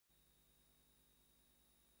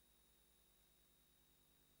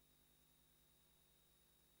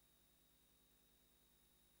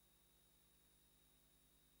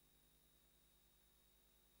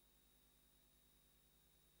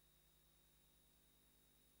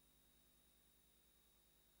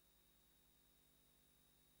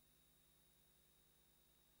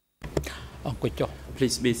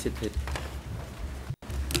Please be seated.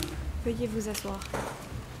 Veuillez vous asseoir.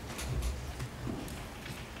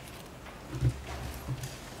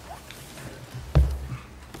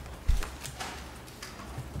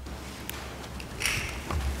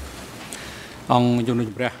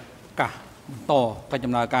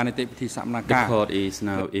 The court is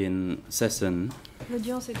now in session.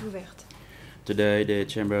 L'audience est ouverte. Today, the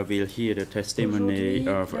chamber will hear the testimony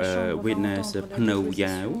of witness PHNEU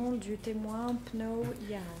Yav.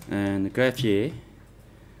 And Greffier,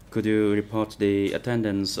 could you report the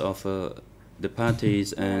attendance of the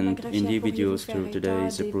parties and individuals to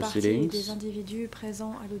today's proceedings?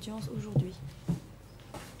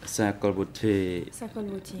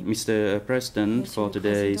 Mr. President, for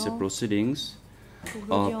today's proceedings,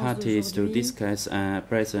 all parties to discuss are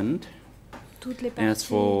present. As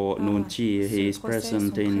for Nguyen Chi, he is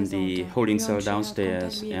present in the holding cell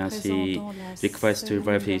downstairs as he requests to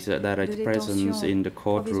verify his direct presence in the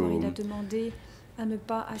courtroom.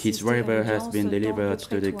 His waiver has been delivered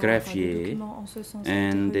to the greffier,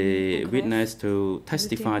 and the witness to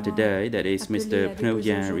testify today, that is Mr. PHNEU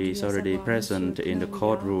Yav, is already present in the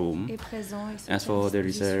courtroom. As for the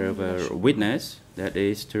reserve witness, that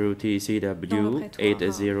is through TCW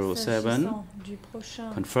 807,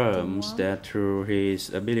 confirms that through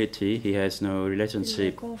his ability he has no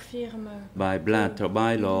relationship by blood or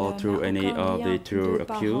by law to any of the two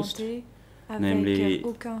accused, namely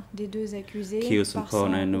Kieu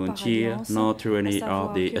Sampon and Nguyen Chi, nor through any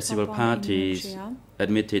of the civil parties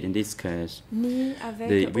admitted in this case.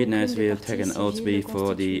 The witness will take an oath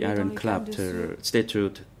before the Iron Club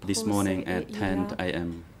statute this morning at 10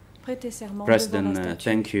 a.m. President,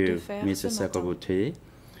 thank you, Mr. Sakalbuti.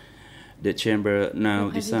 The chamber now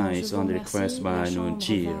decides on the request by Nguyen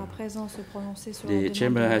Chi. The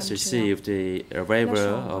chamber has received the waiver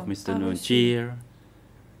of Mr. Nguyen Chi,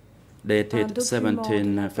 dated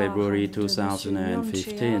 17 February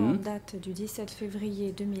 2015,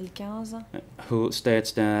 who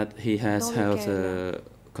states that he has health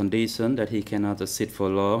condition, that he cannot sit for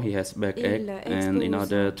long, he has backache, and in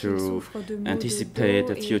order to anticipate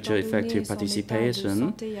the future effective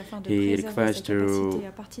participation, he requests to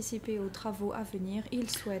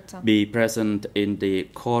be present in the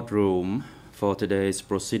courtroom for today's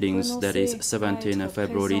proceedings, that is 17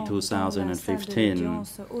 February 2015.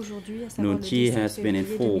 Nguyen Chi has been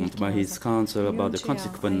informed by his counsel about the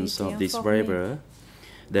consequence of this waiver,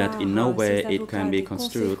 that in no way it can be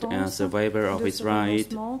construed as a waiver of his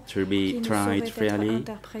right to be tried fairly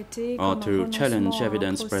or to challenge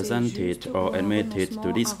evidence presented or admitted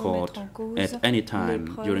to this court at any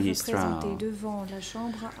time during his trial.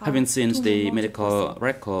 Having seen the medical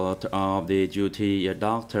record of the duty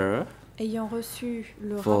doctor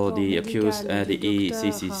for the accused at the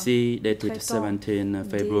ECCC, dated 17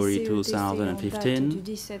 February 2015,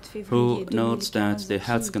 who notes that the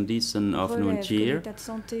health condition of Nguyen Chi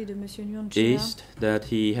is that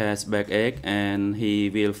he has backache and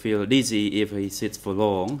he will feel dizzy if he sits for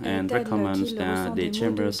long, and recommends that the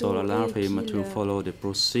chamber shall allow him to follow the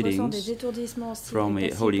proceedings from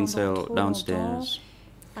a holding cell downstairs.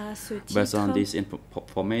 Based on this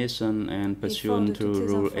information and pursuant to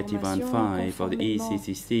Rule 81.5 of the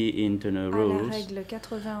ECCC internal rules,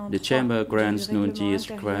 the Chamber grants Nguyen Chi's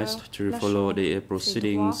request to follow the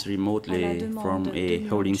proceedings remotely from a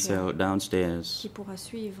holding cell downstairs.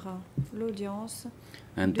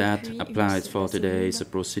 And that applies for today's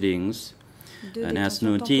proceedings. And as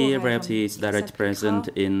Nguyen Chi reps his direct presence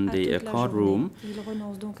in the courtroom,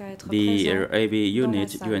 the AV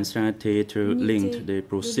unit you instructed to link the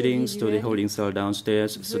proceedings to the holding cell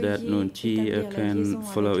downstairs so that Nguyen Chi can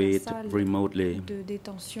follow it remotely.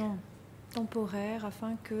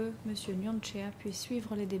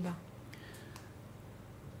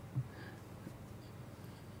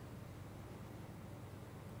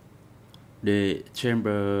 The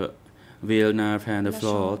chamber will now hand the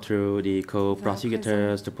floor to the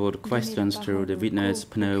co-prosecutors to put questions to the witness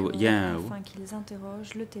PHNEU Yav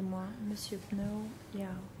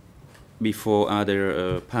before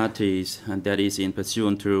other parties, and that is in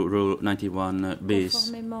pursuant to Rule 91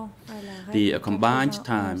 bis. The combined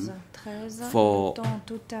time for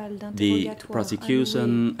the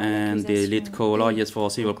prosecution and the lead co-lawyers for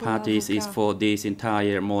civil parties is for this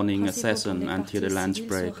entire morning session until the lunch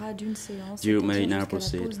break. You may now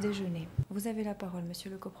proceed.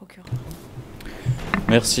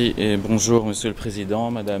 Merci et bonjour Monsieur le Président,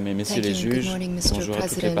 Madame et Messieurs les juges, bonjour à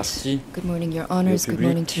toutes les parties, le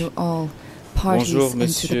public, bonjour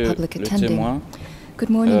Monsieur le témoin.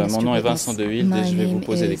 Mon nom est Vincent Dehild et je vais vous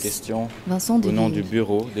poser des questions au nom du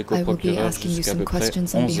bureau des coprocureurs jusqu'à peu près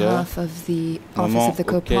 11 heures, moment auquel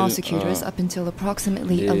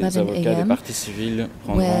les avocats des parties civiles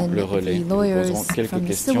prendront le relais. Nous poserons quelques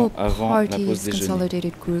questions avant la pause déjeuner.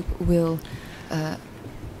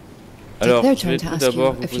 Alors, je vais tout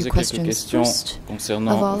d'abord vous poser quelques questions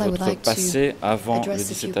concernant votre passé avant le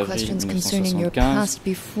 17 avril 1975.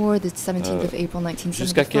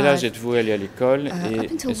 Jusqu'à quel âge êtes-vous allé à l'école et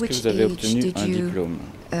est-ce que vous avez obtenu un diplôme?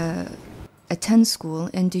 Attend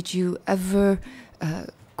school, and did you ever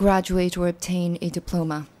graduate or obtain a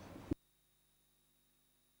diploma?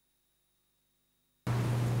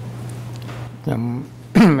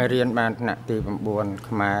 I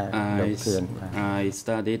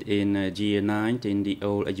studied in Year 9 in the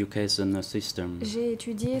old education system. J'ai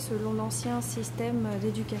étudié selon l'ancien système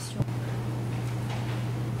d'éducation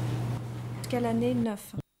jusqu'à l'année 9.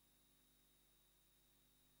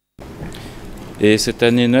 Et cette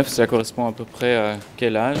année 9, ça correspond à peu près à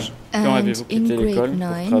quel âge? Quand avez-vous quitté l'école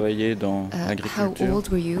pour travailler dans l'agriculture? How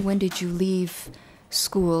old were you? When did you leave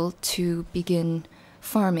school to begin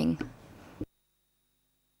farming?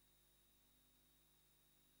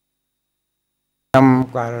 When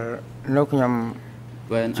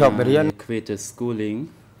I quit schooling,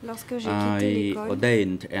 lorsque j'ai quitté I l'école,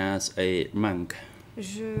 ordained as a monk.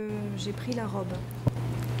 j'ai pris la robe.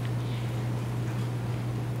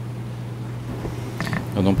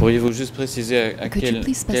 Donc pourriez-vous juste préciser à quel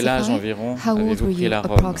âge environ avez-vous pris la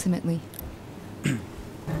robe?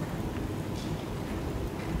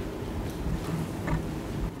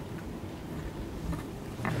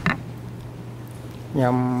 I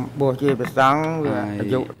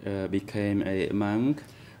became a monk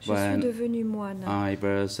when devenu moine. I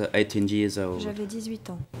was 18 years old. J'avais 18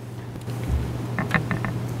 ans.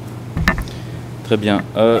 Très bien.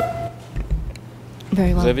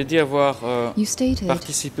 Vous avez dit avoir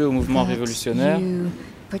participé au mouvement révolutionnaire.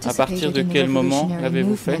 À partir de quel moment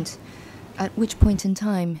l'avez-vous fait? At which point in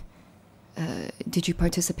time did you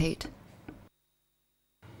participate?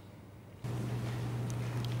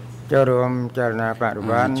 I joined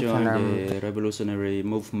the revolutionary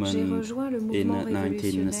movement in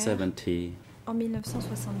 1970. En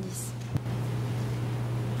 1970.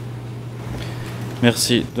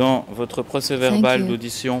 Merci. Dans votre procès verbal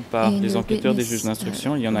d'audition par les enquêteurs des juges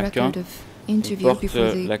d'instruction, il n'y en a qu'un. Il porte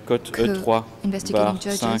la cote E3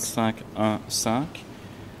 /5515.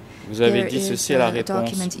 Vous avez dit ceci à la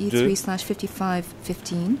réponse 2.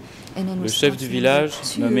 Le chef du village,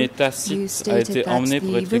 nommé Tacite, a été emmené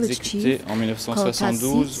pour être exécuté en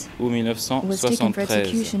 1972 ou 1973.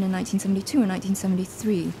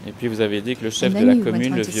 Et puis vous avez dit que le chef de la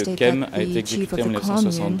commune, le vieux Kem, a été exécuté en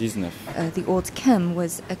 1979.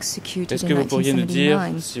 Est-ce que vous pourriez nous dire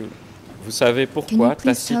si vous savez pourquoi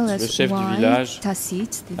Tacite, le chef du village,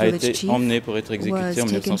 a été emmené pour être exécuté en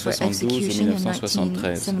 1972 ou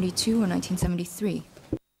 1973?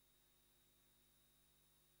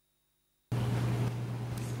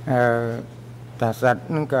 Tacite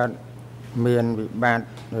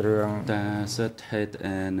had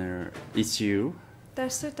an issue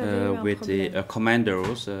with the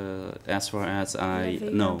commandos, as far as I know. Il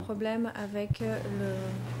avait eu un problème avec le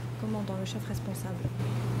commandant, le chef responsable.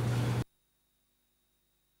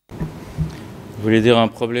 Vous voulez dire un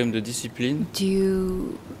problème de discipline? Do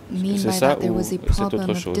you mean by that there was a problem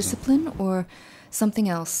of discipline or something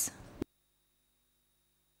else?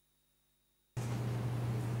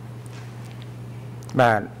 At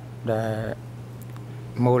that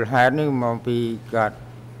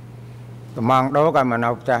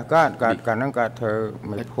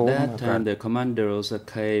time, the commandos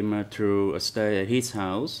came to stay at his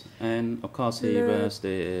house, and of course he was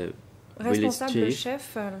the responsable, le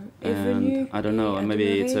chef, est venu. I don't know,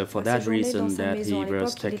 maybe it's for that reason that he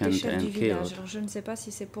was taken and killed. Alors, je ne sais pas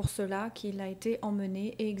si c'est pour cela qu'il a été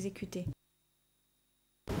emmené et exécuté.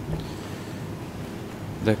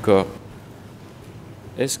 D'accord.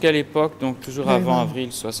 Est-ce qu'à l'époque, donc toujours avant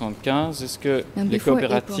avril 75, est-ce que les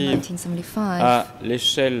coopératives à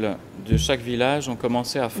l'échelle de chaque village ont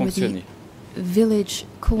commencé à fonctionner?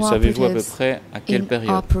 Savez-vous à peu près à quelle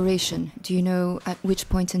période? Do you know at which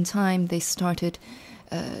point in time they started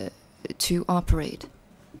to operate?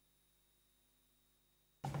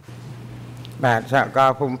 The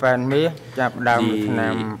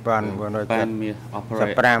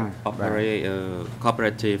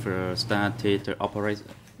cooperative started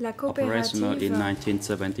La coopérative in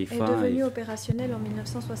 1975. Est devenue opérationnelle en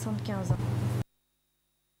 1975.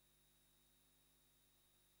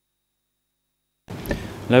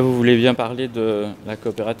 Là, vous voulez bien parler de la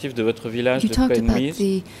coopérative de votre village de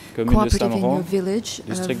PHNEU, commune de Samrong,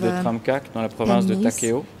 district de Tramkak, dans la province de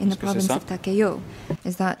Takeo. Est-ce que c'est ça?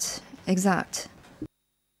 Is that exact?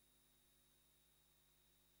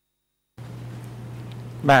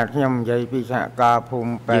 Yes,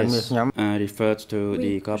 I referred to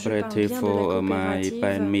the cooperative for my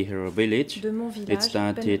PHNEU village. It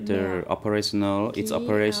started operational. Its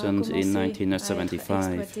operations in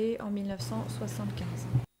 1975.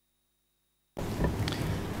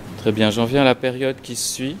 Très bien, j'en viens à la période qui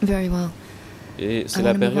suit. Very well. Et c'est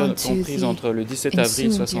la période comprise entre le 17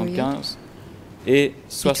 avril 75 et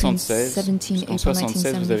 76. En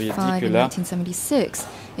 76, vous aviez dit que là,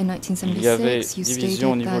 il y avait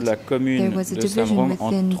division au niveau de la commune de Samrong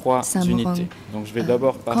en 3 unités. Donc je vais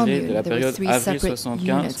d'abord parler de la période avril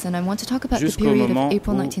 75 jusqu'au moment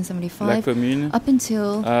où la commune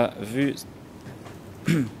a vu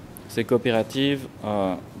ses coopératives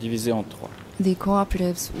divisées en 3.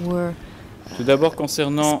 Tout d'abord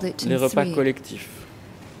concernant les repas collectifs.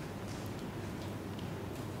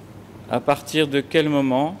 À partir de quel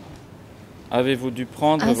moment avez-vous dû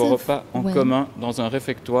prendre vos repas en commun dans un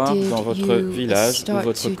réfectoire dans votre village ou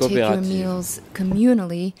votre coopérative? Communal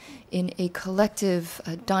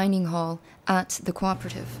dining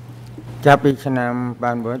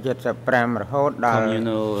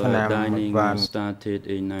started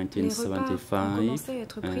in 1975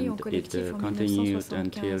 and it continued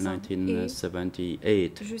until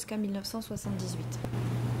 1978. Jusqu'à 1978.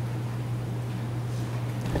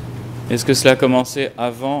 Est-ce que cela a commencé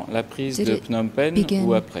avant la prise de Phnom Penh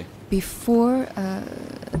ou après? Before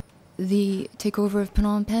the takeover of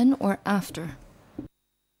Phnom Penh or after?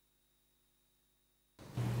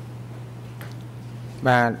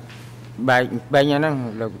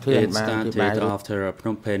 It started after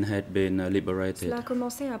Phnom Penh had been liberated. Cela a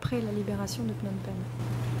commencé après la libération de Phnom Penh.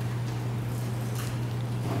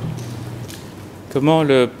 Comment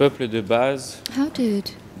le peuple de base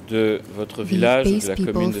de votre village, de la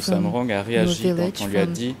commune de Samrong, a réagi quand on lui a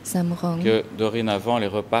dit que dorénavant les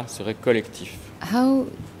repas seraient collectifs?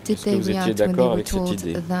 Est-ce que vous étiez d'accord avec cette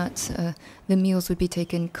idée? The meals would be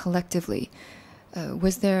taken collectively.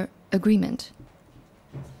 Was there agreement?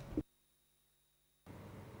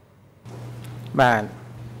 If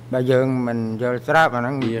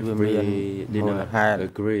we did not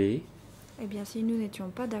agree, eh bien, si nous n'étions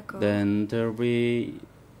pas d'accord, then we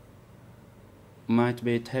might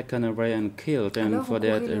be taken away and killed, and for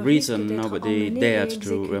that reason nobody dared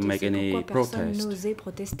to make any protest.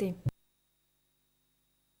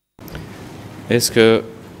 Est-ce que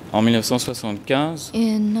en 1975,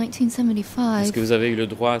 est-ce que vous avez eu le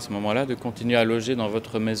droit à ce moment-là de continuer à loger dans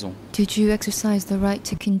votre maison? Did you exercise the right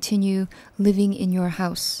to continue living in your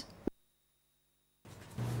house?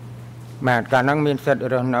 Yes,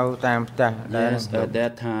 at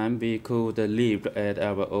that time we could live at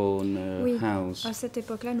our own house. À cette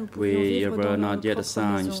époque-là, nous pouvions We vivre were dans not notre yet propre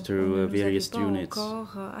assigned maison. to Nous various n'avions pas units.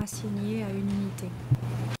 encore assignés à une unité.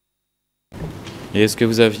 Et est-ce que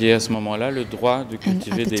vous aviez à ce moment-là le droit de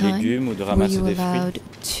cultiver des légumes ou de ramasser des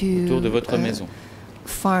fruits autour de votre maison?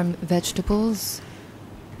 Farm vegetables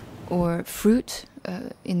or fruit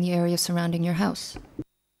in the area surrounding your house?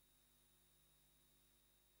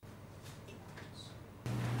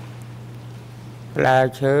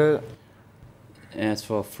 As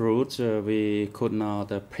for fruits, we could not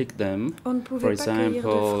pick them. On ne pouvait For pas cueillir de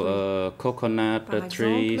example, coconut Par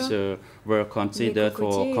trees were considered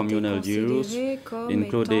for communal use,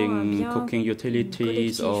 including cooking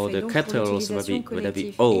utilities or the kettles that we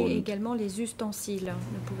Et owned. également les ustensiles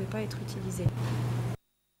ne pouvaient pas être utilisés.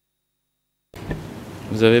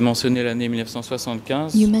 Vous avez mentionné l'année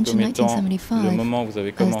 1975 comme étant le moment où vous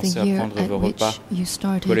avez commencé à prendre vos repas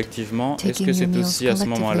collectivement. Est-ce que c'est aussi à ce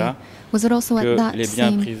moment-là que les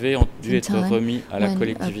biens privés ont dû être remis à la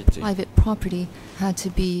collectivité?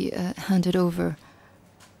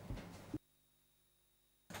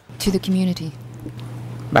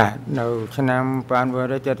 It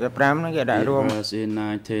was in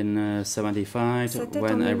 1975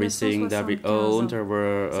 when everything that we owned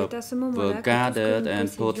were gathered and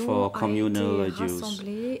put for communal use.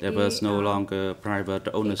 There was no longer private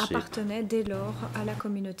ownership. Appartenait dès lors à la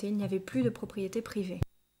communauté. Il n'y avait plus de propriété privée.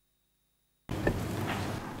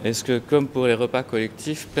 Est-ce que, comme pour les repas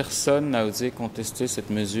collectifs, personne n'a osé contester cette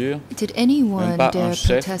mesure? Did anyone Même pas un dare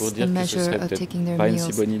chef protest pour the dire que ce measure serait of peut-être taking their pas une si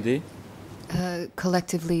meals bonne idée?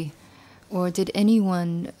 Collectively? Or did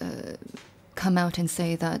anyone come out and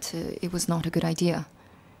say that it was not a good idea?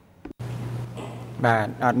 No,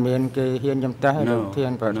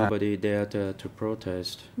 nobody dared to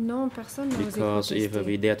protest. Non, personne n'a osé Because protester. if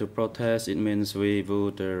we dare to protest, it means we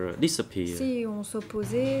would disappear. Si on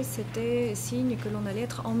s'opposait, c'était signe que l'on allait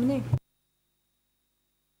être emmené.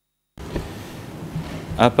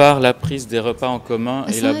 À part la prise des repas en commun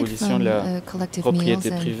et l'abolition de la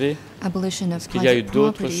propriété privée, est-ce qu'il y a eu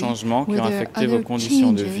d'autres changements qui ont affecté vos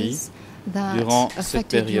conditions de vie durant cette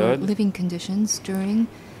période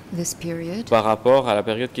par rapport à la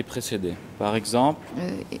période qui précédait? Par exemple,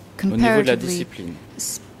 au niveau de la discipline,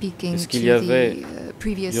 est-ce qu'il y avait,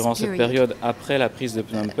 durant cette période après la prise de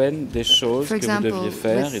Phnom Penh, des choses que vous deviez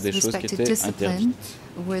faire et des choses qui étaient interdites?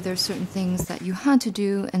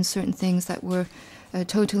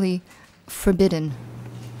 Totally forbidden.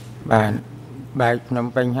 After Phnom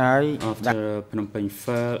Penh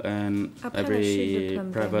fell and every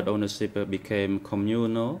private ownership became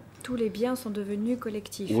communal, tous les biens sont devenus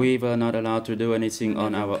collectifs. We were not allowed to do anything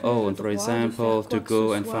on our own, for example, to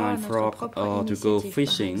go and find frog or to go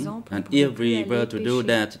fishing. And if we were to do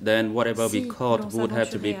that, then whatever we caught would have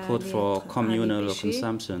to be put for communal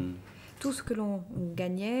consumption. Tout ce que l'on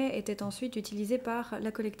gagnait était ensuite utilisé par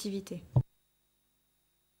la collectivité.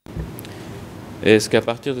 Est-ce qu'à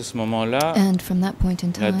partir de ce moment-là,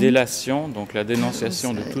 la délation, donc la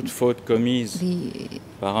dénonciation de toute faute commise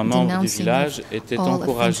par un membre du village, était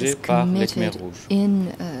encouragée par les Khmer rouges?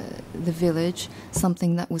 The village,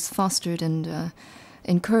 something that was fostered and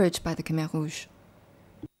encouraged by the Khmer Rouge.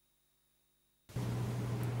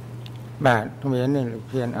 No,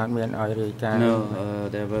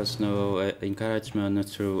 there was no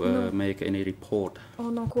encouragement to make any report. On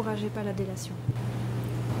n'encourageait pas la délation.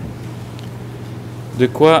 De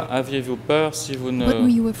quoi aviez-vous peur si vous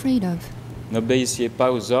n'obéissiez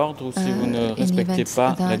pas aux ordres ou si vous ne respectiez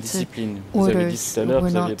pas la discipline? Vous avez dit tout à l'heure que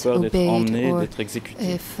vous aviez peur d'être emmené, d'être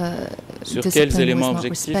exécuté. Sur quels éléments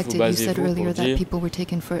objectifs vous basez-vous pour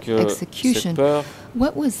dire que cette peur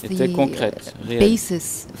était concrète, réelle?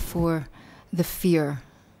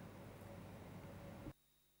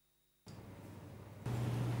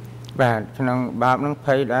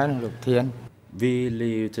 We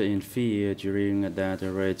lived in fear during that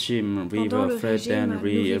regime. We were afraid that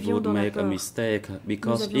we would make a mistake,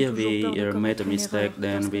 because if we made a mistake,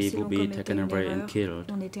 then we would be taken away and killed.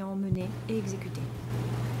 On était emmenés et exécutés.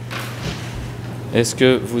 Est-ce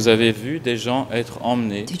que vous avez vu des gens être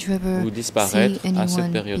emmenés ou disparaître à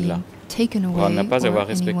cette période-là, pour ne pas avoir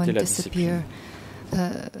respecté la discipline?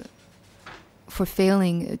 For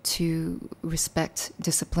failing to respect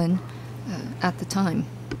discipline at the time.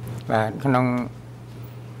 At the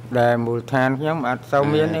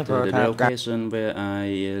location where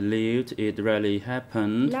I lived, it rarely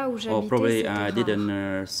happened, or probably I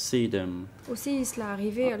didn't see them. Aussi, cela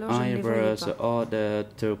arrivait, alors je ne I les voyais was pas. ordered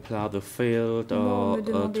to plow the field or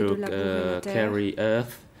to carry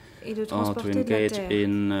earth or to engage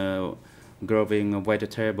in growing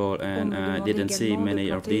vegetable, and I didn't see many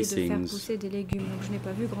of these things.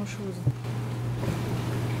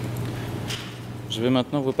 Je vais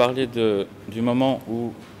maintenant vous parler du moment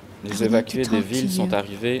où les évacués des villes sont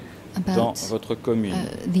arrivés dans votre commune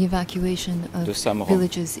de Samrong.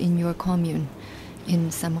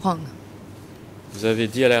 Vous avez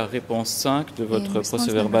dit à la réponse 5 de votre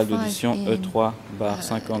procès-verbal d'audition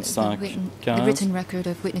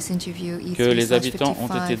E3/5515 que les habitants ont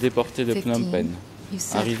été déportés de Phnom Penh.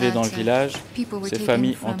 Arrivés dans le village, ces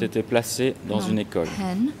familles ont été placées dans une école.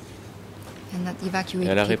 Et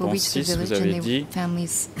à la réponse 6, vous avez dit,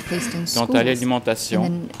 quant à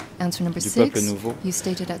l'alimentation du peuple nouveau,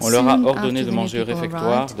 on leur a ordonné de manger au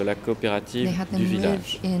réfectoire de la coopérative du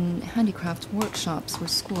village.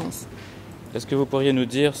 Est-ce que vous pourriez nous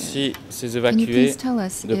dire si ces évacués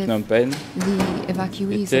de Phnom Penh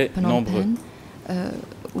étaient nombreux?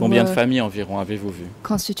 Combien de familles environ avez-vous vu?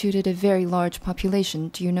 Constituted a very large population.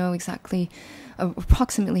 Do you know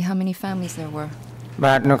approximately how many families there were? In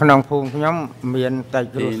my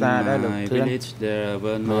village, there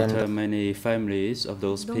were not many families of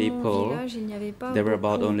those people. There were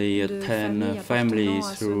about only 10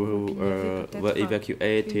 families who were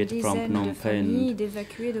evacuated from Phnom Penh.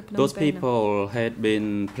 Those people had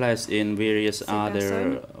been placed in various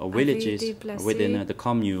other villages within the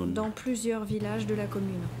commune.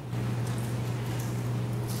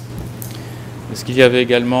 Est-ce qu'il y avait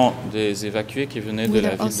également des évacués qui venaient de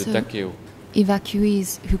la ville de Takeo?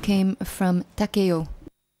 Evacuees who came from Takeo.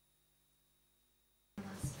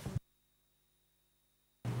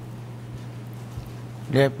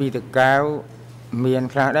 Yes,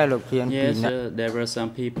 there were some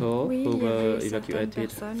people who were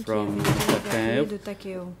evacuated from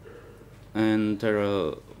Takeo. And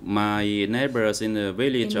my neighbors in the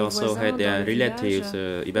village also had their relatives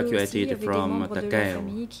evacuated from Takeo.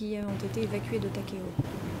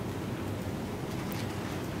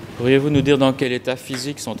 Pourriez-vous nous dire dans quel état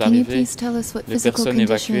physique sont arrivées les personnes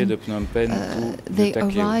évacuées de Phnom Penh ou de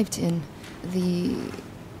Takeo? The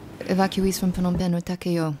evacuees from Phnom Penh or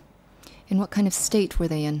Takeo. In what kind of state were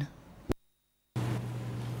they in?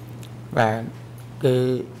 បាទគេ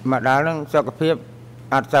មកដល់នឹងសុខភាព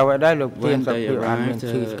អត់សូវដែរលោកធាន When សុខ they ភាពអត់មាន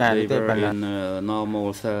arrived, ឈឺស្កាយ they ទេ were ប៉ុន្តែ in normal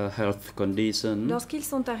health condition. Lorsqu'ils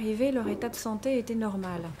sont arrivés, leur état de santé était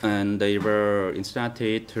normal. And they were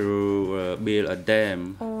instructed to build a dam.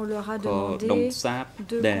 On leur a called demandé Dong Sap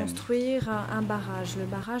de Dam. construire un barrage, le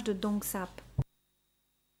barrage de Dong Sap.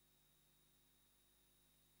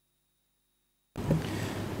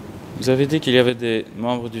 Vous avez dit qu'il y avait des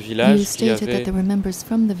membres du village qui avaient... Il y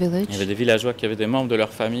avait des villageois qui avaient des membres de leur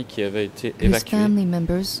famille qui avaient été évacués,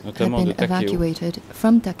 notamment de Takeo.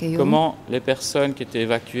 Comment les personnes qui étaient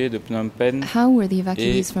évacuées de Phnom Penh et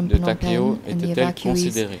de Takeo étaient-elles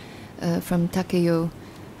considérées?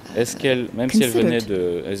 Est-ce qu'elles, même si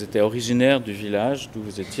elles étaient originaires du village d'où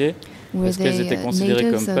vous étiez, est-ce qu'elles étaient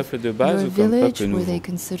considérées comme peuple de base ou comme peuple nouveau? Ou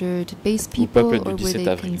peuple du 17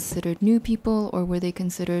 avril? New people, or were they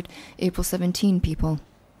considered April 17 people?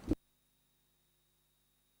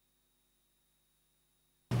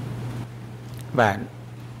 Bah,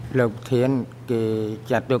 លោកធានគេ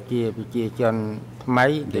ចាត់ទុកជាប្រជាជនថ្មី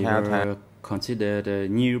គេហៅថា They were considered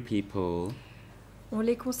new people. On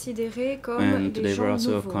les considérait comme and des they were gens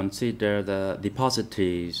also nouveaux. considered the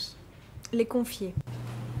depositees. Les confiés.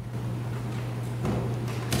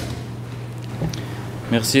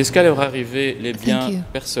 Merci. Est-ce qu'à leur arrivée, les biens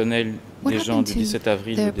personnels des gens du 17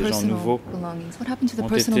 avril ou des gens nouveaux ont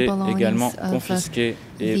été également confisqués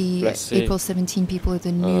et placés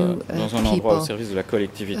dans un endroit au service de la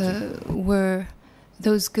collectivité? Were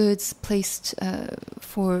those goods placed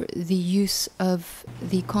for the use of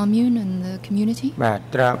the commune and the community? បាទ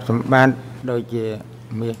ទ្រព្យសម្បត្តិដូចជា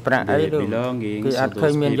មាសប្រាក់អី The belongings of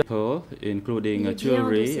those people, including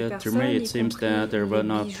jewelry, to me it seems that they were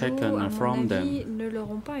not taken from them. Ne leur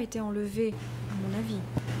ont pas été enlevés, à mon avis.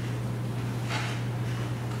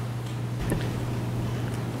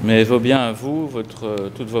 Mais vos biens à vous,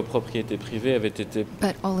 toutes vos propriétés privées avaient été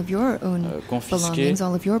confisquées.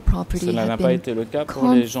 Cela n'a pas été le cas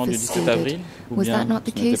pour les gens du 17 avril? Ou bien ce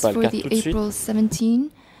n'était pas le cas tout de suite?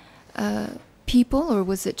 People, or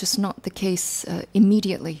was it just not the case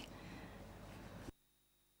immediately?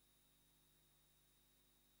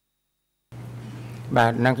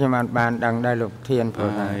 I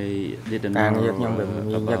didn't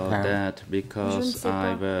know about that because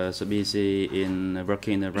I was busy in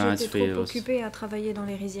working in the rice fields. J'étais trop occupée à travailler dans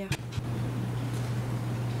les rizières.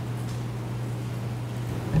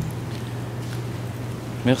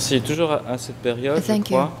 Merci. Toujours à cette période, je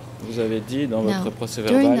crois. Vous avez dit dans votre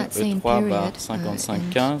procès-verbal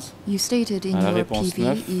E3/5515 à la réponse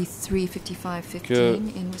 9 que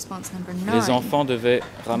les enfants devaient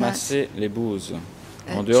ramasser les bouses.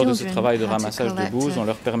 En dehors de ce travail de ramassage de bouses, on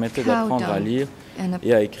leur permettait d'apprendre à lire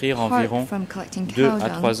et à écrire environ 2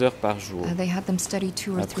 à 3 heures par jour.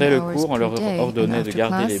 Après le cours, on leur ordonnait de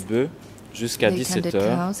garder les bœufs jusqu'à 17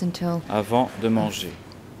 heures avant de manger.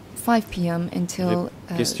 5 p.m. until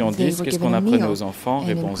question 10, qu'est-ce qu'on apprenait aux enfants?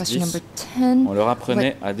 Réponse 10, on leur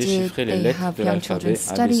apprenait à déchiffrer les lettres de l'alphabet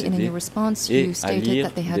ABCD et à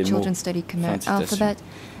lire des mots. Fin de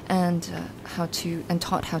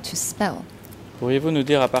citation. Pourriez-vous nous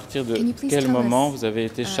dire à partir de quel moment vous avez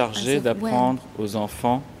été chargé d'apprendre aux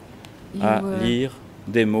enfants à lire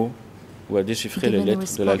des mots ou à déchiffrer les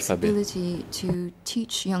lettres de l'alphabet?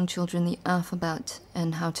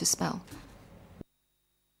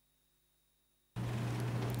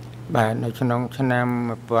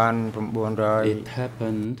 It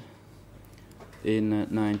happened in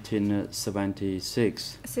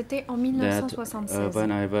 1976. C'était en 1976.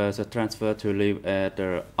 When I was transferred to live at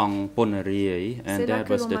Ang Ponarie, and that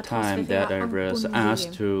was the time that I was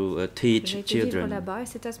asked to teach children. Là-bas, et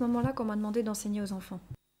c'est à ce moment-là qu'on m'a demandé d'enseigner aux enfants.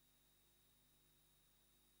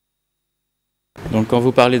 Donc quand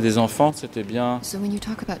vous parlez des enfants, c'était bien à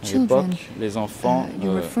l'époque les enfants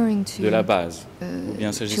de la base, ou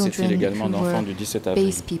bien s'agissait-il également d'enfants du 17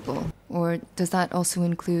 avril? Or does that also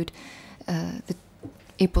include the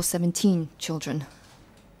April 17 children?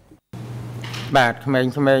 The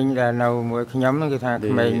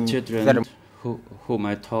children whom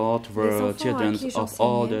I taught were children of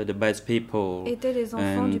all the best people,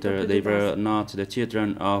 and they were not the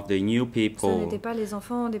children of the new people. Ce n'étaient pas les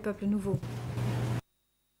enfants des peuples nouveaux.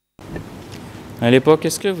 À l'époque,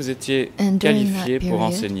 est-ce que vous étiez qualifié pour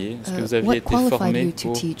enseigner? Est-ce que vous aviez été formé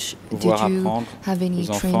pour pouvoir apprendre aux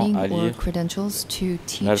enfants à lire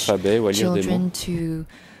l'alphabet ou à lire des mots?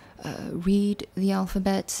 Read the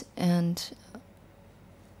alphabet and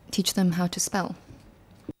teach them how to spell.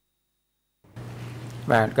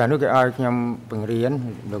 បាទកាលនោះគេឲ្យខ្ញុំបង្រៀន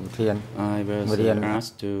លោកធាន I was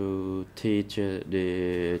asked to teach the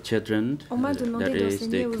children that is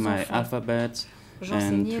the Khmer alphabet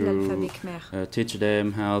and to teach them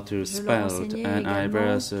how to spell, and I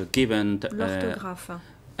was given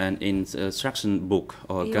an instruction book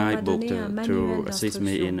or guidebook to assist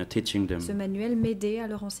me in teaching them. Ce manuel m'aidait à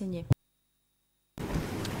leur enseigner.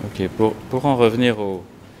 Ok, pour en revenir aux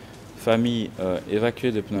familles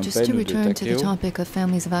évacuées de Phnom Penh ou de Takeo,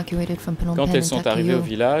 quand elles sont arrivées au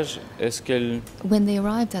village, est-ce qu'elles... Vous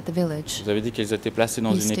avez dit qu'elles étaient placées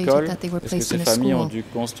dans une école. Est-ce que ces familles ont dû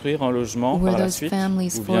construire un logement par la suite, ou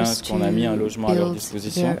bien est-ce qu'on a mis un logement à leur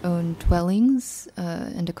disposition?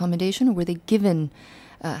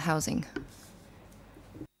 Housing.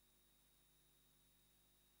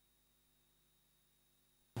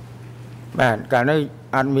 They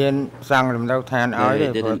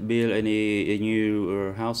didn't build any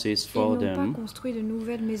new houses for them. Ils n'ont pas construit de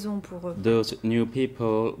nouvelles maisons pour eux. Those new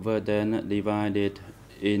people were then divided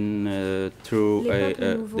in through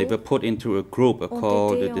they were put into a group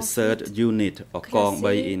called the third unit, or Kong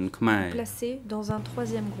Bay in Khmer. Placés dans un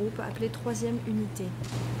troisième groupe appelé troisième unité.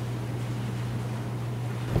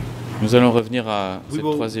 Nous allons revenir à cette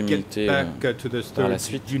troisième unité par la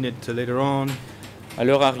suite. À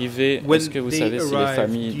leur arrivée, est-ce que vous savez si les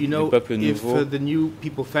familles du peuple nouveau ont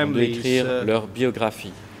dû écrire leur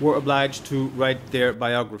biographie? No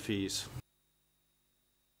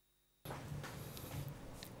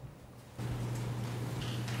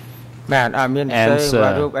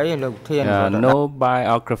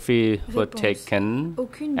biography were taken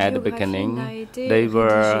at the beginning. They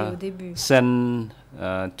were sent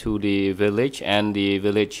to the village, and the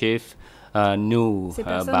village chief knew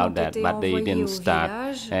about that, but they didn't start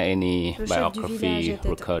any biography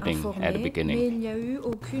recording at the beginning.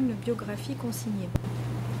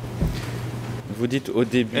 Vous dites au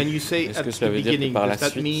début, est-ce que cela veut dire que par la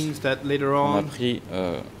suite, on a pris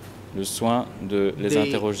le soin de les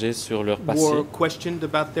interroger sur leur passé?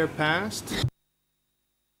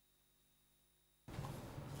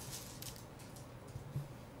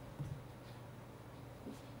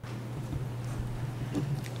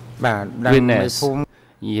 Witness.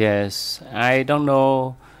 Yes, I don't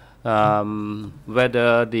know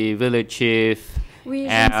whether the village chief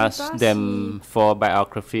asked them for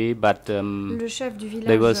biography, but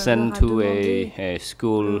they were sent to a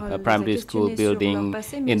school, a primary school building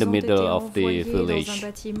in the middle of the village.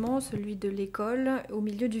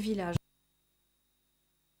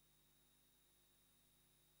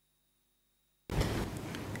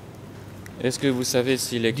 Est-ce que vous savez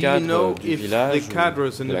si les cadres du village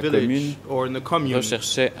ou de la commune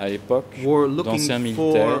recherchaient à l'époque d'anciens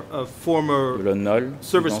militaires de l'ONOL,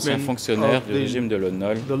 d'anciens fonctionnaires du régime de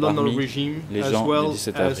l'ONOL parmi les gens du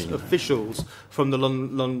 17 avril?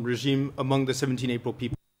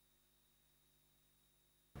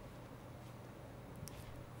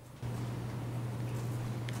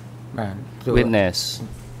 Witness.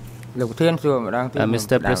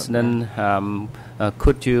 Mr. President,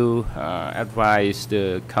 could you advise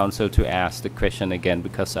the council to ask the question again,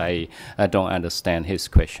 because I don't understand his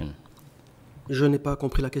question. Je n'ai pas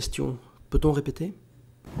compris la question. Peut-on répéter?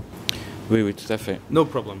 Oui, oui, tout à fait. No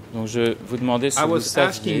problem. Donc je vous demandais si vous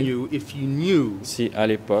saviez si à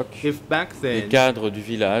l'époque les cadres du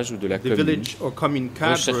village ou de la commune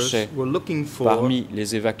recherchaient parmi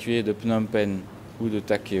les évacués de Phnom Penh ou de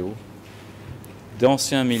Takeo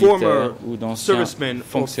d'anciens militaires ou d'anciens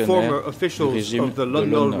fonctionnaires du régime de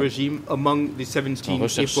l'ONOL. On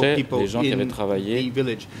recherchait les gens qui avaient travaillé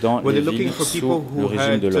dans les villes sous le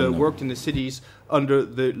régime de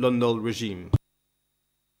l'ONOL.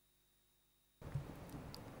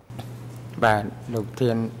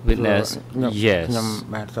 Witness, yes.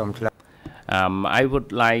 I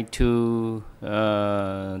would like to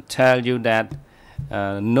tell you that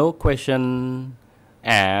no question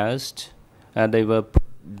asked. They were put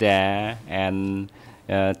there, and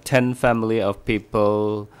 10 family of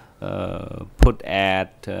people put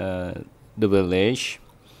at the village,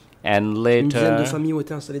 and later une dizaine de familles ont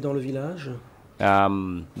été installées dans le village.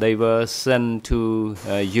 They were sent to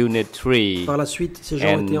Unit 3. Par la suite, ces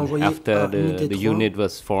gens ont été envoyés after à Unité 3. The unit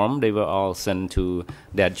was formed, they were all sent to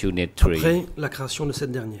that Unit 3. Après la création de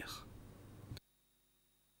cette dernière.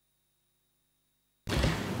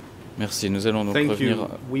 Merci. Nous allons donc revenir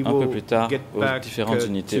un peu plus tard aux différentes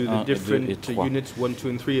unités 1 et 2 et 3.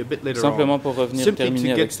 Simplement pour revenir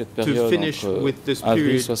terminer avec cette période entre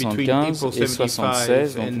avril 75 et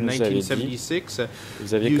 76, donc vous nous avez dit,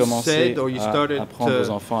 vous aviez commencé à apprendre aux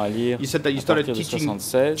enfants à lire à partir de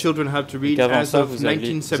 76, et qu'avant ça vous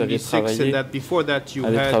aviez travaillé à des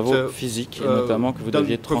travaux physiques, et notamment que vous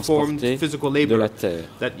deviez transporter de la terre.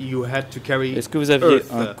 Est-ce que vous aviez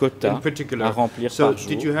un quota à remplir par jour?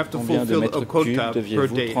 Combien de mètres cubes deviez-vous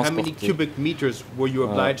transporter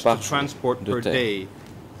par jour de terre?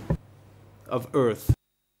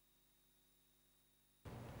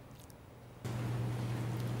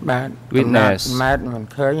 Witness.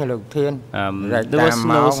 There was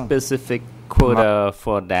no specific quota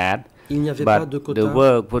for that, but the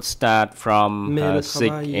work would start from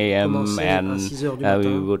 6 a.m. and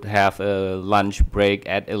we would have a lunch break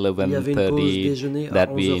at 11:30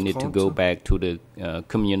 that we need to go back to the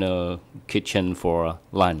communal kitchen for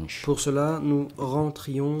lunch. Pour cela, nous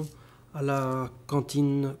rentrions à la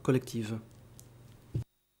cantine collective.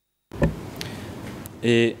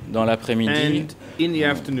 Et dans l'après-midi,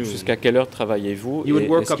 jusqu'à quelle heure travaillez-vous? Et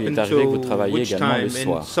est-ce qu'il est arrivé que vous travaillez également le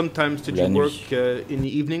soir ou la nuit?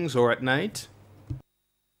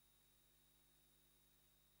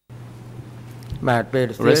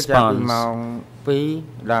 Response.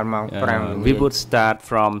 We would start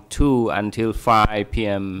from 2 until 5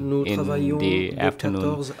 p.m. in the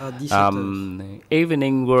afternoon.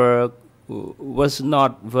 Evening work was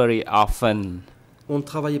not very often. On ne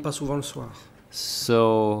travaillait pas souvent le soir.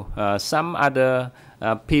 So some other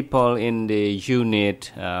people in the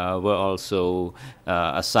unit were also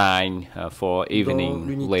assigned for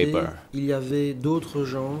evening labor. Il y avait d'autres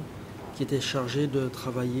gens qui étaient chargés de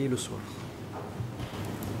travailler le soir.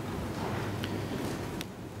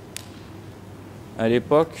 À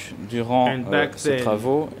l'époque, durant ces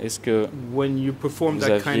travaux, est-ce que vous aviez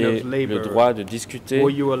le droit de discuter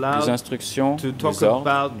des instructions, des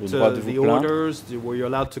ordres, le droit de vous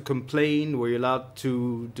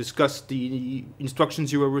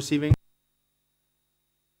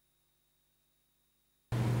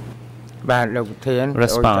plaindre?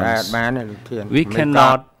 Response. We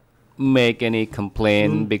cannot make any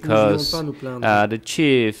complaint because the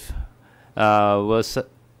chief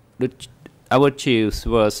our chiefs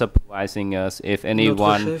were supervising us. If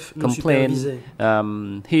anyone complained,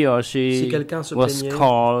 he or she was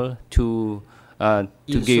called to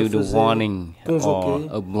give the warning or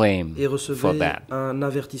a blame for that. Un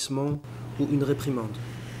avertissement ou une réprimande.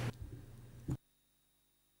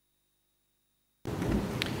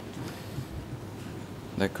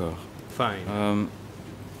 D'accord.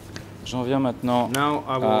 J'en viens maintenant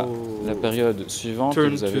à la période suivante que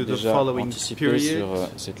vous avez déjà anticipée sur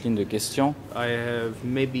cette ligne de questions.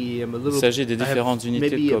 Il s'agit des différentes unités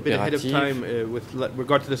de coopératives,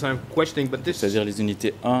 c'est-à-dire les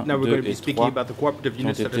unités 1, 2 et 3 qui ont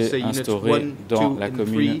été instaurées dans la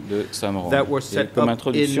commune de Samron. Et comme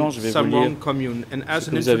introduction, je vais vous lire ce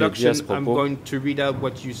que vous avez dit à ce propos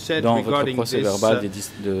dans votre procès verbal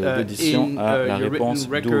d'audition à la réponse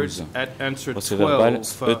 12. Procès verbal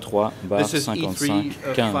E3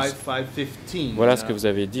 /55-15. Voilà ce que vous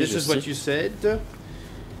avez dit, je cite.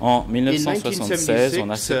 En 1976, on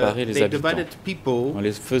a séparé les habitants en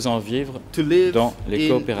les faisant vivre dans les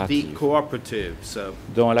coopératives.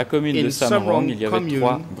 Dans la commune de Samron, il y avait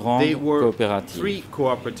 3 grandes coopératives.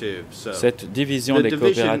 Cette division des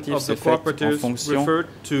coopératives s'est faite en fonction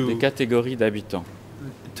des catégories d'habitants.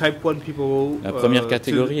 La première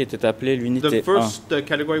catégorie était appelée l'unité 1,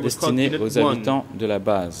 destinée aux habitants de la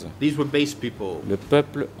base, le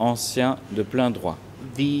peuple ancien de plein droit.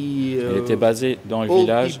 Elle était basée dans le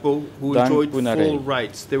village d'Anpunarei.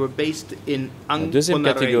 La deuxième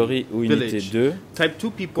catégorie, ou unité 2,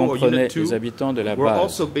 comprenait les habitants de la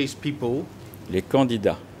base, les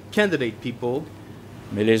candidats.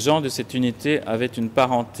 Mais les gens de cette unité avaient une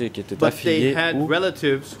parenté qui était affiliée ou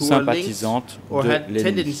sympathisante de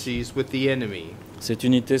l'ennemi. Cette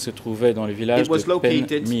unité se trouvait dans le village de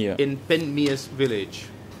PHNEU.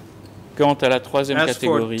 Quant à la troisième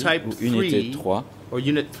catégorie, ou unité 3,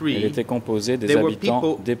 elle était composée des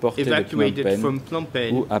habitants déportés de Phnom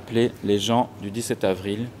Penh, ou appelés les gens du 17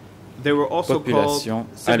 avril, population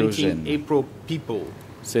halogène.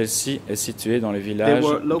 Celle-ci est située dans le village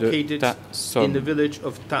de Ta Son.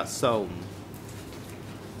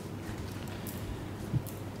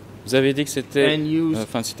 Vous avez dit que c'était...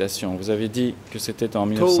 fin de citation. Vous avez dit que c'était en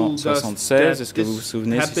 1976. Est-ce que vous vous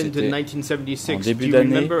souvenez si c'était en début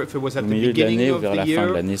d'année, au milieu de l'année ou vers la fin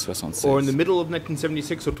de l'année 76?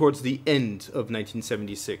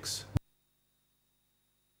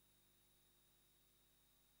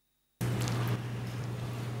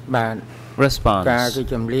 Response.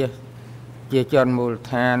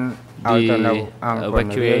 The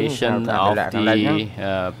evacuation of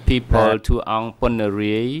the people to Ang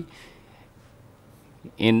Poneri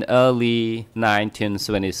in early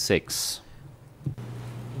 1976.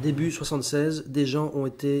 Début 76, des gens ont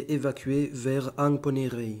été évacués vers Ang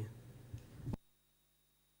Poneri.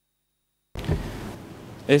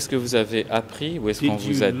 Est-ce que vous avez appris ou est-ce qu'on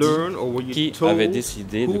vous a dit qui avait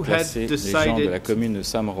décidé de classer les gens de la commune de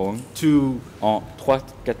Samrong en 3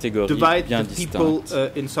 catégories bien distinctes?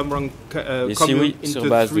 Et si oui, sur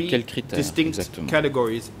base de quels critères exactement?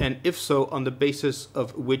 And if so, on the basis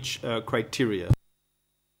of which criteria?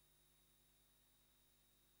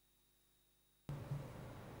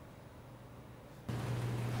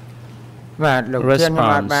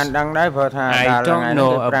 Response. I don't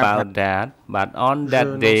know about that, but on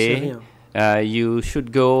that day, you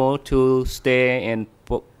should go to stay in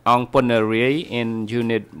Ang Poneri in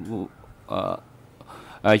Unit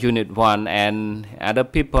 1, and other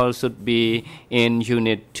people should be in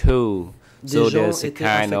Unit 2. So there's a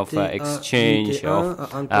kind of exchange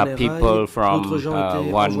of people from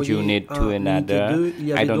one unit to another.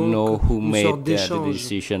 I don't know who made the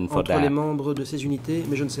decision for that. Les membres de ces unités,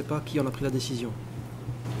 mais je ne sais pas qui en a pris la décision.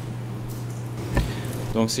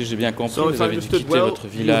 Donc si j'ai bien compris, vous avez dû quitter votre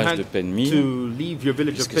village de PHNEU,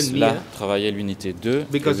 puisque cela travaillait l'unité 2,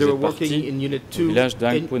 et vous êtes parti au village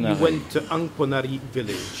d'Ang Ponari.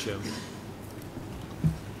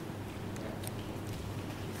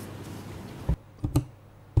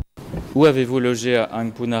 Où avez-vous logé à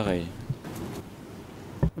Ang Ponari?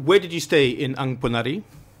 Where did you stay in Ang Ponari?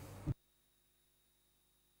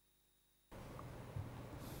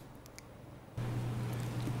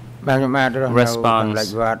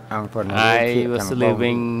 Response. I was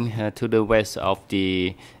living to the west of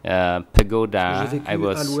the pagoda. I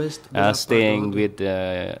was staying with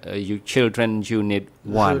Children Unit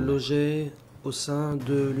 1. Je logeais au sein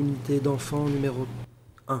de l'unité d'enfants numéro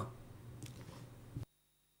 1.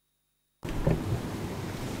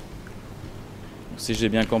 Si j'ai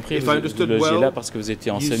bien compris, vous logez là parce que vous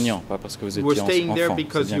étiez enseignant, pas parce que vous étiez enfant. Staying there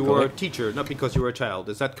because you were a teacher, not because you were a child.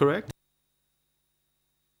 Is that correct?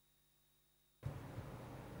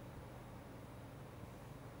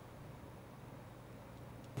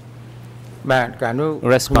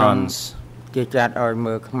 Response. At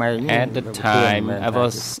the time, I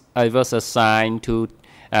was assigned to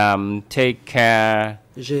take care.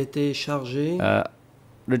 J'ai été chargé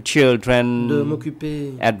the children,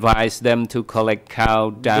 advise them to collect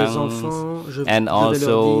cow dung, and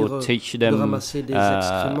also teach them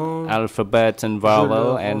alphabet and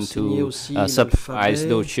vowel, and to supervise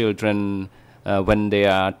those children when they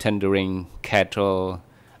are tendering cattle,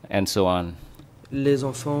 and so on. Les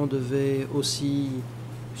enfants devaient aussi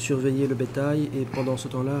surveiller le bétail, et pendant ce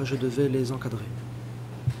temps-là, je devais les encadrer.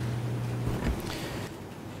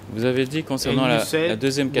 Vous avez dit concernant la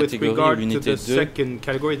deuxième catégorie, l'unité 2,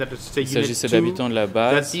 il s'agissait d'habitants de la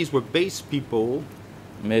base,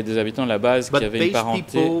 mais des habitants de la base qui avaient une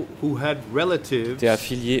parenté, étaient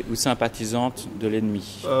affiliés ou sympathisantes de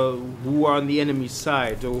l'ennemi.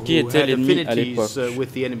 Qui était l'ennemi à l'époque?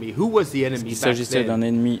 Est-ce qu'il s'agissait d'un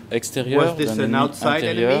ennemi extérieur, d'un ennemi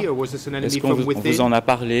intérieur? Est-ce qu'on vous en a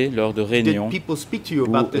parlé lors de réunions? Ou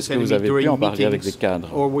est-ce que vous avez pu en parler avec des cadres?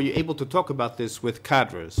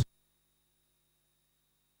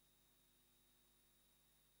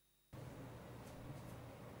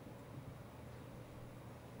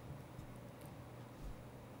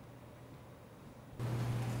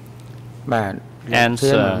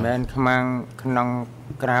 Answer.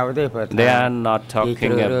 They are not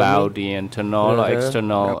talking about the internal or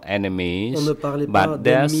external enemies, but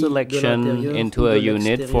their selection into a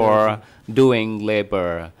unit for doing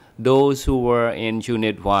labor. Those who were in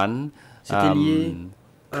Unit 1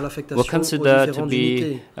 were considered to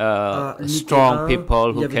be strong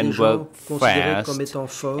people who can work fast,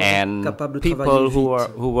 and people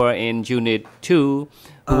who were in Unit 2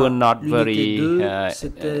 who were not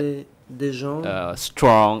very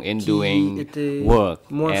strong in doing work.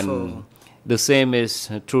 And the same is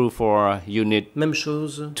true for Unit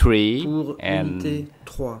 3, and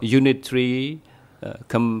Unit 3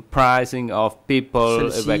 comprising of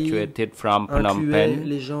people evacuated from Phnom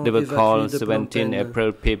Penh. They were called 17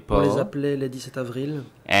 April people,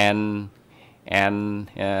 and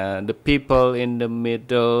the people in the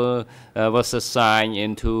middle was assigned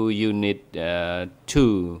into Unit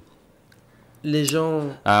 2. This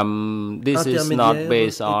is not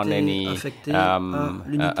based on any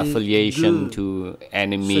affiliation to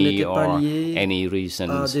enemy or any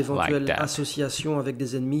reasons like that. Association avec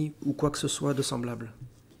des ennemis ou quoi que ce soit de semblable.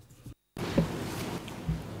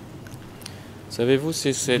 Savez-vous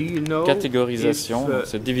si cette catégorisation,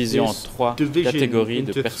 cette division en 3 catégories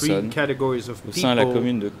de personnes au sein de la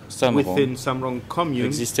commune de Samrong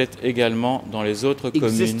existait également dans les autres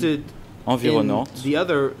communes environnantes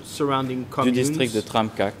du district de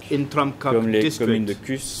Tramkak, comme les communes de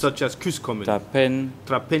Kus, Tapen,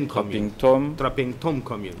 Traping Tom,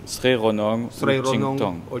 Sre Ronong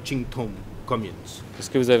ou Chingtong? Est-ce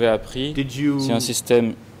que vous avez appris si un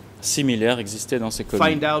système similaire existait dans ces communes?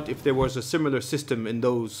 Find out if there was a similar system in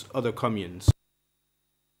those other communes.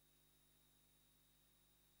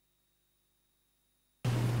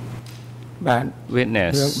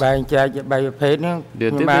 Witness. The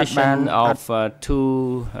division of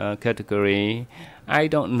two categories, I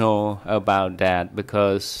don't know about that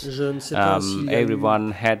because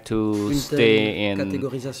everyone had to stay in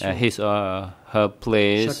his or her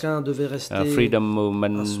place. Freedom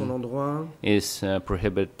movement is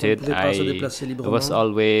prohibited. I was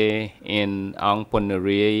always in Ang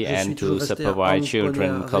Ponari and to supervise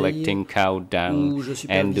children collecting cow dung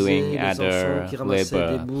and doing other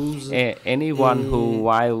labor. Anyone who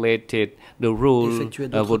violated the rule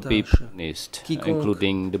would be punished,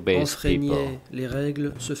 including the base people. Les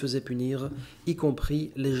règles se faisaient punir, y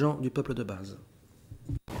compris les gens du peuple de base.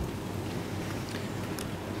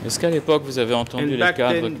 Est-ce qu'à l'époque, vous avez entendu les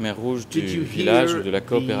cadres Khmer Rouge du village ou de la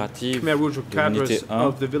coopérative de l'unité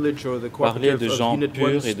 1 parler de gens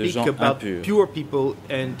purs et de gens impurs?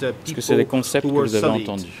 Est-ce que c'est des concepts que vous avez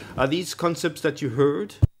entendus? Are these concepts that you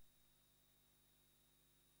heard?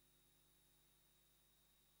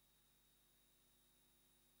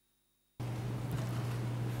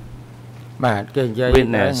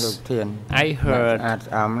 Witness, I heard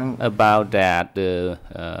about that the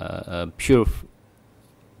pure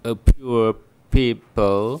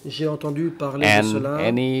people and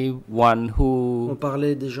anyone who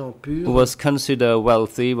was considered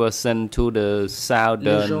wealthy was sent to the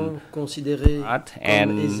southern part,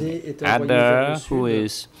 and other who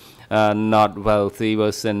is not wealthy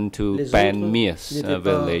was sent to Ban Mias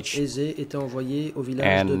village,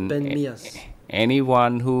 and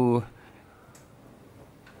anyone who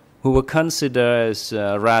were considered as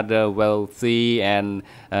rather wealthy and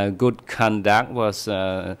good conduct was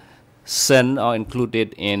sent or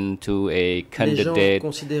included into a candidate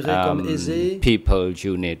people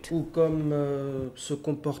unit. Ou comme se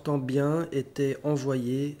comportant bien étaient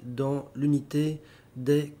envoyés dans l'unité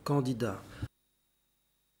des candidats.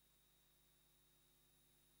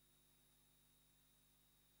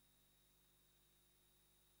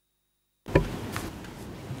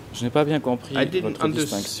 Je n'ai pas bien compris votre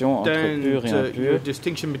distinction entre pur et impur.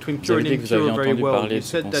 Vous avez dit que vous aviez entendu parler de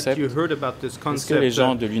ce concept. Est-ce que les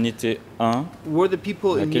gens de l'unité 1, à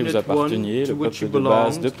laquelle vous apparteniez, le peuple de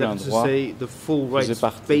base de plein droit,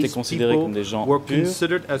 étaient considérés comme des gens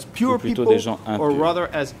purs ou plutôt des gens impurs?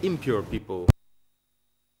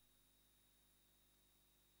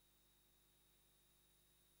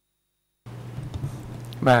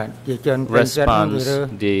 Response: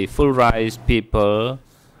 the full rights people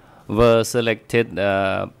were selected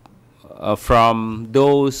from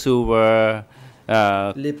those who were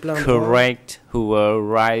correct, who were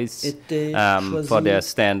right for their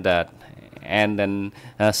standard, and then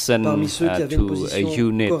sent to a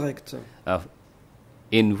unit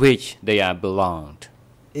in which they are belonged.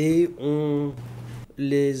 Et on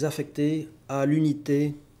les affectait à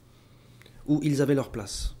l'unité où ils avaient leur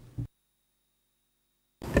place.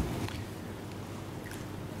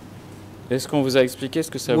 Est-ce qu'on vous a expliqué ce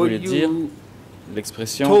que ça voulait dire,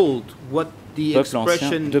 l'expression peuple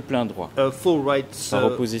ancien de plein droit, par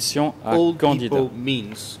opposition à candidat?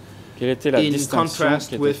 Quelle était la distinction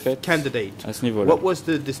qui était faite à ce niveau-là? What was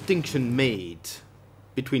the distinction made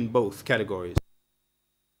between both categories?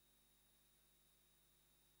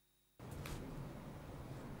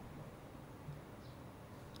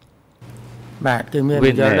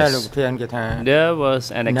 Witness, there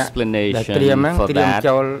was an explanation for that.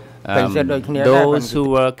 Those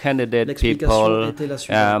who were candidate people,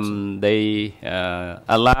 they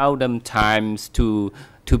allow them times to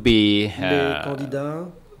be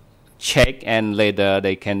checked, and later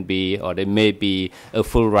they can be, or they may be, a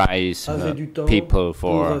full rise people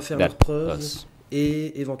for that purpose.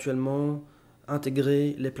 Et éventuellement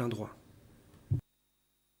intégrer les pleins droits.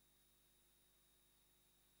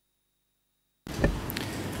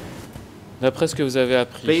 D'après ce que vous avez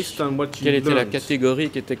appris, quelle était la catégorie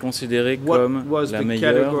qui était considérée comme la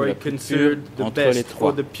meilleure ou la plus pure entre les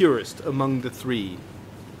trois?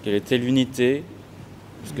 Quelle était l'unité?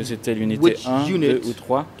 Est-ce que c'était l'unité 1, 2 ou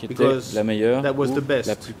 3 qui était la meilleure ou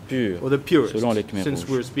la plus pure selon les Khmer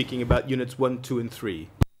Rouges?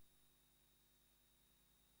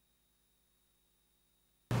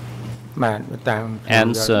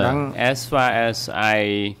 answer. As far as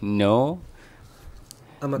I know,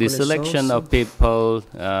 the selection of people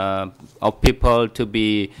to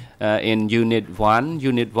be in Unit 1.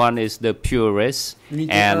 Unit 1 is the purest,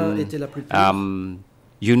 and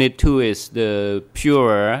Unit 2 is the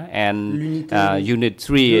purer, and Unit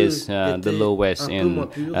 3 is the lowest in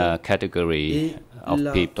category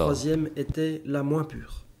of people.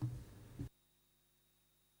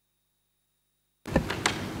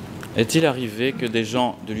 Est-il arrivé que des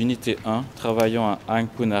gens de l'unité 1 travaillant à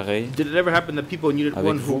Angpunare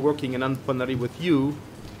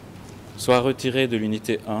soient retirés de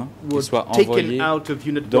l'unité 1 et soient envoyés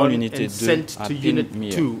dans l'unité 2 à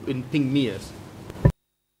PHNEU?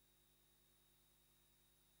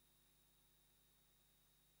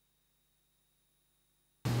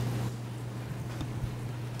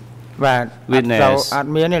 Witness.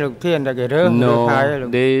 No,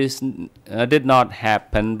 this did not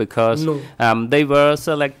happen because they were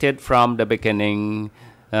selected from the beginning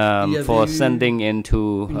for sending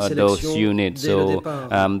into those units. So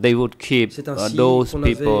they would keep those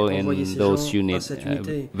people in those units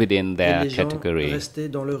within their category.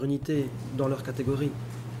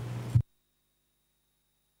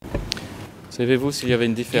 Savez-vous s'il y avait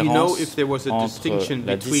une différence entre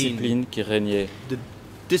la discipline qui régnait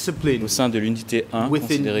au sein de l'unité 1,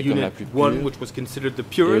 considérée comme la plus pure,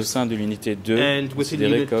 et au sein de l'unité 2,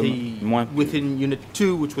 considérée comme moins pure?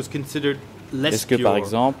 Est-ce que, par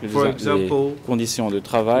exemple, les conditions de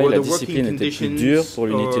travail, la discipline était plus dure pour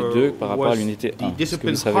l'unité 2 par rapport à l'unité 1? Est-ce que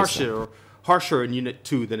vous savez ça?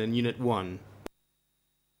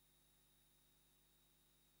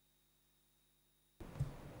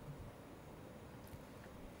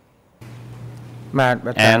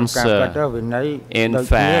 Answer. In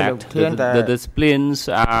fact, the disciplines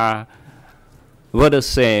were the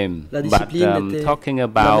same, but talking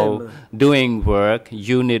about doing work,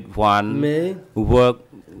 Unit 1 worked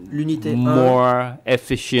more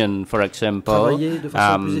efficient, for example,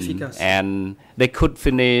 and they could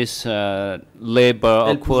finish labor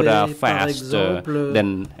or quota faster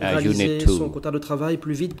than Unit 2.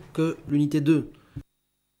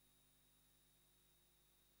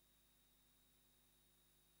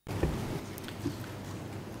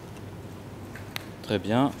 Très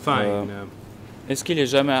bien. Est-ce qu'il est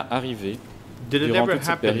jamais arrivé durant toute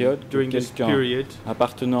cette période que quelqu'un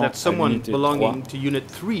appartenant à l'unité 3,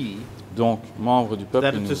 donc membre du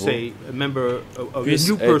peuple nouveau, puisse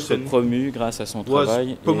être promu grâce à son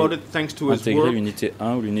travail et intégrer l'unité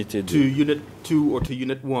 1 ou l'unité 2?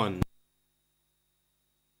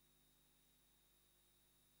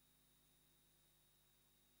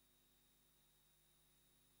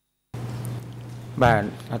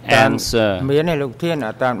 Answer.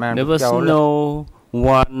 There was no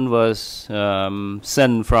one was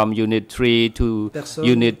sent from Unit 3 to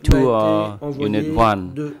Unit 2 or Unit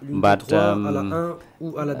 1, but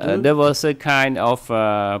there was a kind of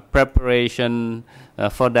preparation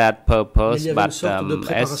for that purpose, but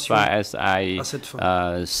as far as I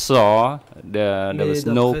saw, there was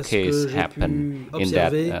no case happen in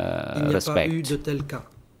that respect.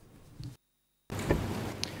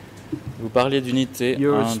 Vous parliez d'unité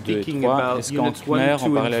 1, 2 et 3. Est-ce qu'en Khmer,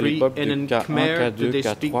 on parlait à l'époque de K1, K2,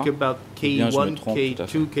 K3? Ou bien je me trompe tout à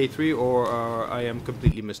fait? K3, or I am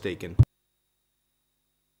completely mistaken?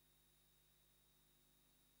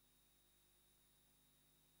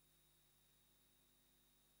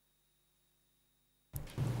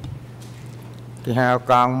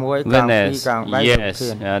 Venice,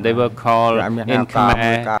 yes, they were called in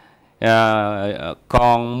Khmer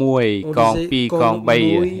Kong Mui, Kong Pi, Kong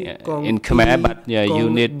Bay in Khmer, but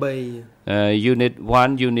Unit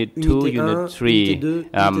 1, Unit 2, Unit 3.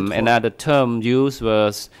 Another term used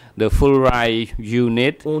was the full right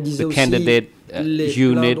unit, the candidate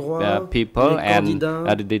unit people, and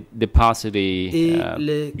the depository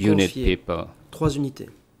unit people.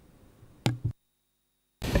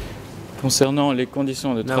 Concernant les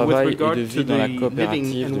conditions de travail et de vie dans la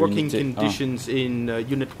coopérative de l'unité 1,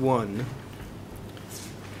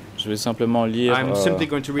 je vais simplement lire un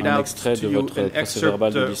extrait de votre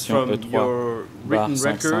procès-verbal d'audition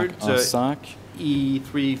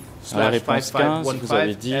E3/5515. À la réponse 15, vous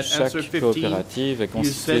avez dit « Chaque coopérative est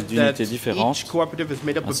constituée d'unités différentes,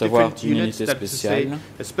 à savoir une unité spéciale,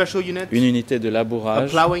 une unité de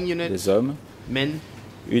labourage des hommes,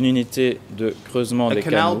 une unité de creusement des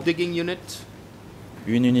canaux,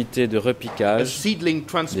 une unité de repiquage des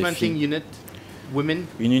filles,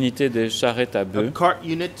 une unité de charrette à bœufs,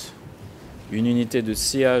 une unité de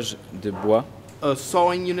sciage de bois,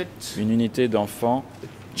 une unité d'enfants,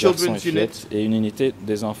 garçons et fillettes, et une unité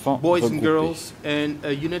des enfants regroupés.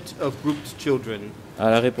 À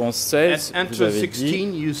la réponse 16, vous avez dit,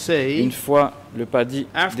 une fois le paddy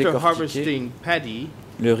décortiqué,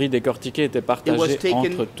 le riz décortiqué était partagé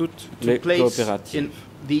entre toutes les coopératives.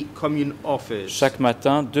 Chaque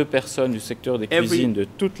matin, 2 personnes du secteur des cuisines de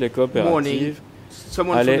toutes les coopératives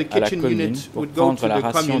allaient à la commune pour prendre la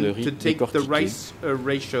ration de riz décortiqué,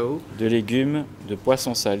 de légumes, de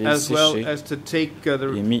poissons salés séchés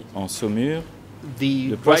et mis en saumure,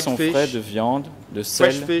 de poissons frais, de viande, de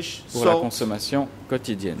sel pour la consommation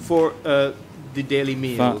quotidienne. Fin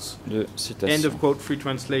de citation.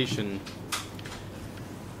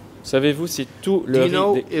 Savez-vous si tout le riz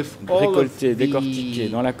récolté, décortiqué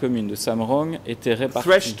dans la commune de Samrong était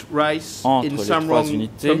réparti entre les 3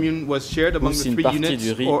 unités ou si une partie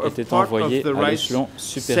du riz était envoyée à l'échelon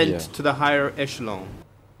supérieur?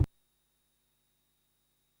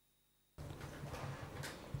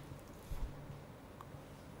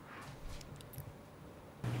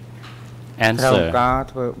 Answer.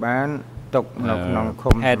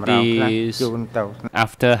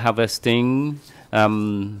 After harvesting,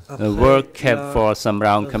 work kept for some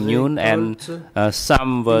round commune, and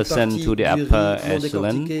some were sent to the upper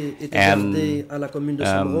echelon, and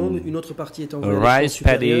rice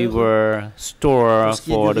paddy were stored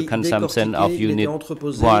for the consumption of unit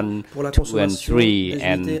 1, 2, and 3,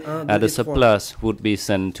 and the surplus would be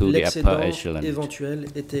sent to the upper echelon.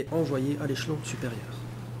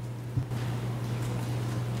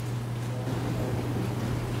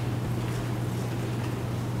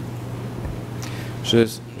 Je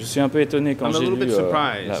suis un peu étonné quand j'ai lu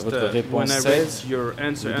votre réponse 16.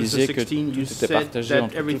 Vous disiez que tout était partagé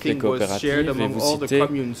entre toutes les coopératives et vous citez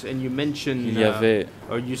qu'il y avait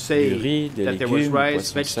du riz, des légumes, des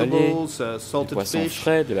poissons salés, des poissons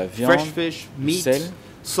frais, de la viande, du sel.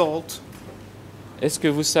 Est-ce que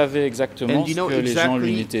vous savez exactement ce que les gens de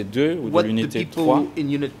l'unité 2 ou de l'unité 3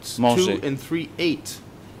 mangeaient?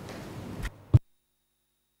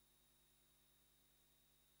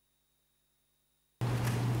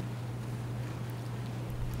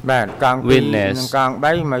 Witness,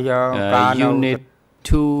 Unit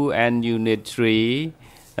 2 and Unit 3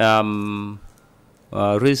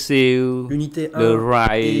 receive the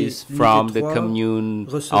rice from the commune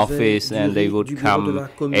office, and they would come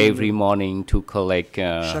every morning to collect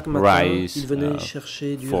rice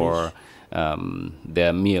for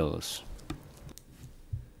their meals.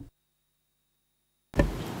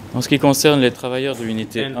 En ce qui concerne les travailleurs de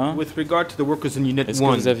l'unité 1, est-ce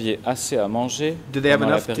que vous aviez assez à manger pendant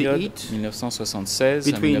la période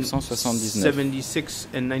 1976 à 1979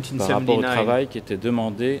 par rapport au travail qui était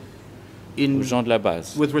demandé aux gens de la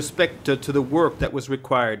base?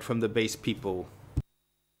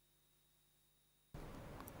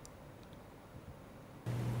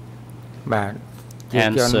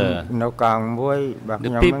 Answer.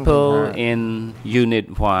 The people in Unit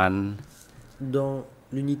 1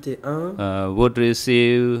 l'unité 1 would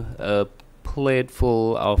receive a plate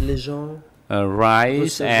full of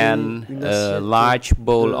rice and a large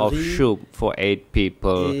bowl of soup for 8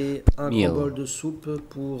 people et un meal. bol de soupe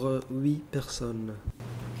pour 8 personnes.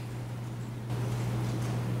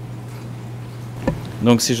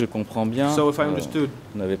 Donc si je comprends bien, vous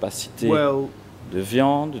n'avez pas cité de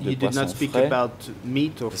viande, de poisson frais.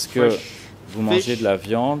 Est-ce que vous mangez de la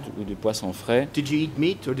viande ou du poisson frais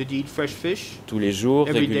tous les jours,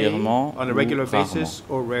 régulièrement ou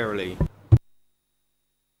rarement?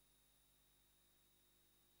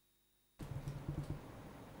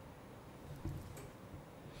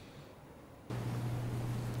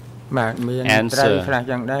 Answer.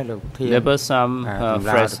 There were some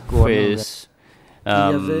fresh fish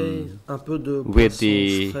with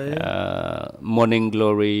the morning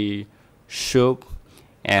glory soup,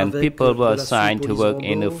 and people were assigned to work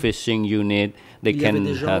in a fishing unit. They can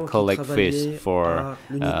collect fish for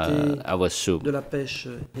our soup. De la pêche,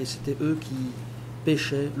 et c'était eux qui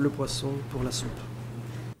pêchaient le poisson pour la soupe.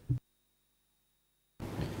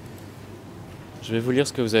 Je vais vous lire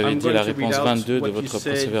ce que vous avez dit à la réponse 22 de votre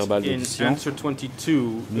procès-verbal d'audition.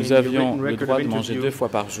 Nous avions le droit de manger 2 fois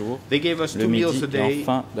par jour, le midi et en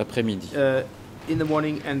fin d'après-midi. Nous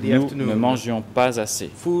ne mangions pas assez.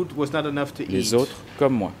 Les autres,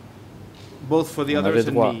 comme moi. On avait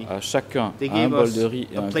droit à chacun à un bol de riz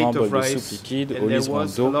et un grand bol de soupe liquide au liseront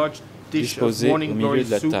d'eau disposé au milieu de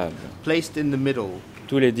la table.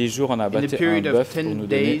 tous les 10 jours, on abattait un bœuf pour nous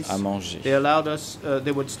donner à manger. Là, vous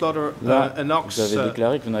avez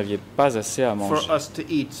déclaré que vous n'aviez pas assez à manger.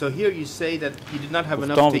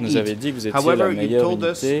 Pourtant, vous nous avez dit que vous étiez la meilleure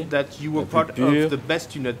unité, la plus pure,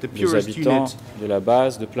 les habitants de la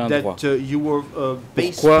base de plein droit.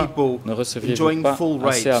 Pourquoi ne receviez-vous pas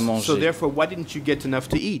assez à manger?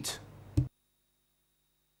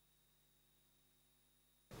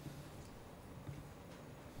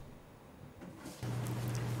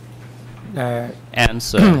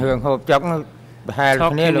 Answer.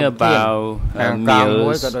 Talking about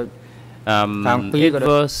meals, it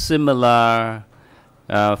was similar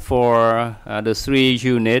for the 3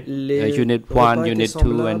 units, Unit 1, Unit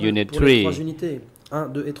 2, and Unit 3.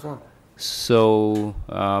 So,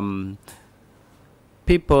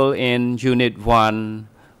 people in Unit 1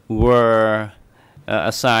 were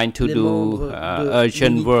assigned to do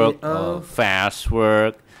urgent work or fast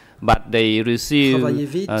work, but they receive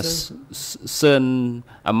a certain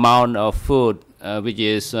amount of food which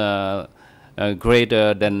is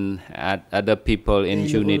greater than other people in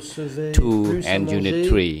Unit 2 and Unit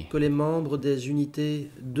 3. Que les membres des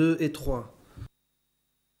unités 2 et 3.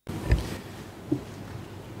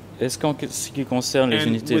 Est-ce qu'en ce qui concerne les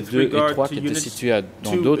unités 2 et 3 qui étaient situées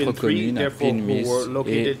dans d'autres communes, à PHNEU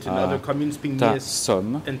et à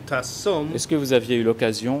Tassom, est-ce que vous aviez eu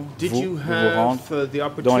l'occasion, vous, de vous rendre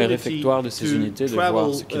dans les réfectoires de ces unités, de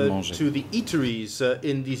voir ce qu'ils mangeaient?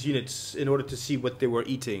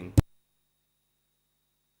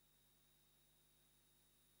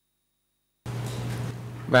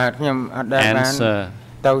 Answer.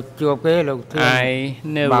 I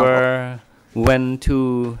never went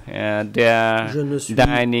to their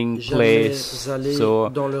dining place,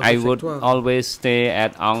 so I would always stay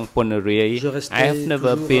at Ang Ponnerie. I have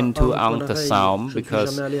never been to Ang Tassom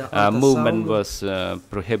because movement was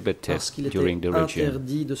prohibited during the regime.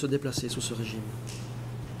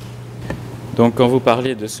 Donc quand vous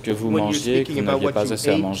parlez de ce que vous mangiez, que vous n'aviez pas assez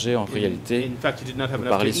à manger, en réalité, vous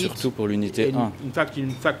parlez surtout pour l'unité 1.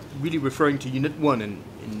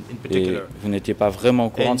 Et vous n'étiez pas vraiment au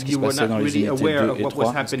courant de ce qui se passait dans les unités 2 et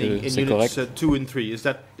 3, est-ce que c'est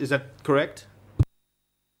correct?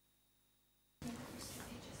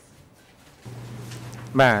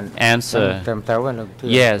 Answer.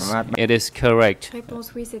 Yes, it is correct.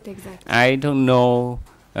 Réponse oui, c'est exact. I don't know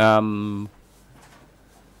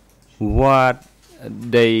what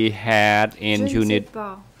they had in Unit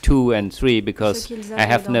 2 and 3 because I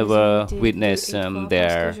have never witnessed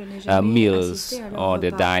their meals or the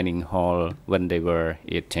dining hall when they were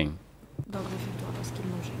eating.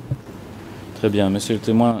 Très bien, monsieur le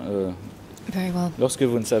témoin. Very well. Lorsque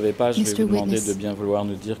vous ne savez pas, je vais vous demander de bien vouloir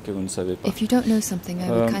nous dire que vous ne savez pas. If you don't know something, I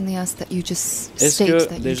would kindly ask that you just Est-ce state que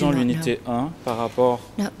that les you gens do de not l'unité know. 1, par rapport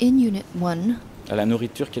Now, in Unit 1, à la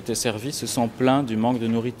nourriture qui était servie, se sont plaints du manque de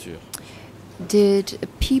nourriture? did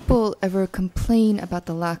people ever complain about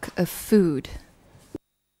the lack of food?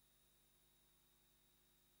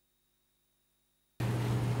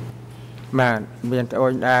 Yes,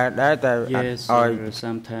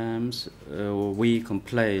 sometimes we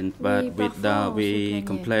complained, but we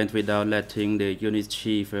complained without letting the unit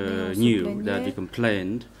chief knew that we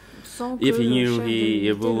complained. If he knew, he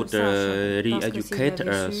would re-educate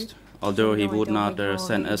us, although he would not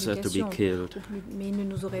send us to be killed. Mais il ne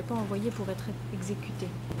nous aurait pas envoyés pour être exécutés.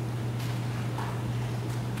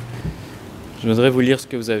 Je voudrais vous lire ce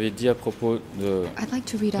que vous avez dit à propos de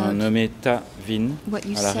un nommé Ta Vin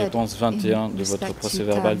à la réponse 21 de votre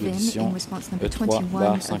procès-verbal d'audition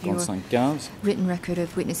E3/5515.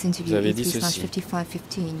 Vous avez dit ceci.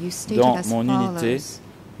 Dans mon unité,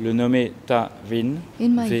 le nommé Ta Vin,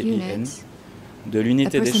 V-I-N, de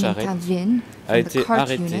l'unité des charrettes, a été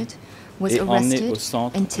arrêté et emmené au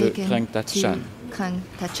centre de Krang Tachan.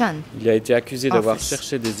 Il a été accusé d'avoir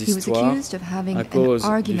cherché des histoires à cause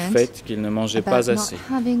du fait qu'il ne mangeait pas assez.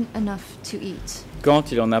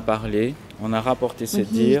 Quand il en a parlé, on a rapporté ses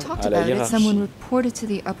dires à la hiérarchie.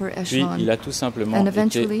 Puis il a tout simplement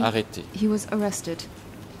été arrêté.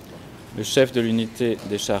 Le chef de l'unité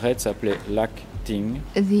des charrettes s'appelait Lak Ting.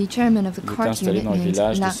 Il est installé dans le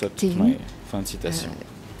village de Sot Khmer. Fin de citation.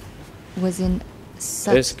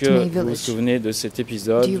 Est-ce que vous vous souvenez de cet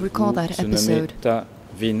épisode où ce nommé Ta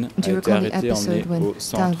Vin a été arrêté et emmené au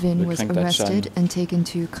centre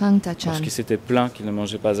de Krang Tachan parce qu'il s'était plaint qu'il ne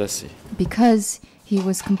mangeait pas assez? Because he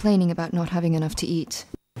was complaining about not having enough to eat.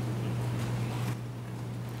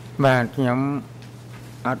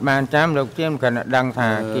 I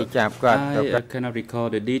cannot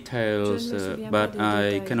recall the details, but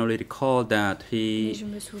I can only recall that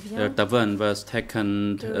Tavan was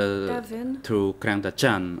taken to Krang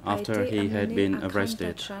Tachan after he had been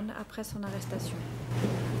arrested.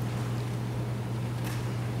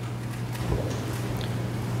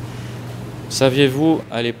 Saviez-vous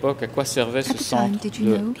à l'époque à quoi servait ce centre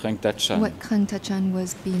de Krang Tachan?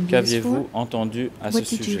 Qu'aviez-vous entendu à ce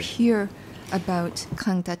sujet? About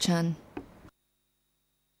Krang Tachan.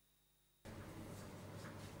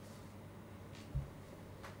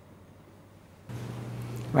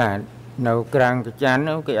 We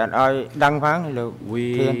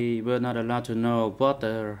were not allowed to know what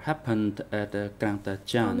happened at Krang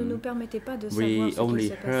Tachan. We only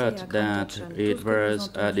heard that it was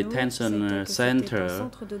a detention center.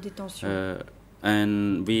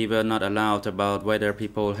 And we were not allowed about whether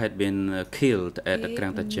people had been killed at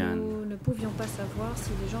Krang Tachan. Nous ne pouvions pas savoir si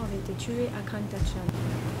les gens avaient été tués à Krang Tachan.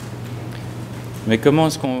 Mais comment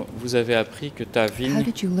est-ce que vous avez appris que Tavin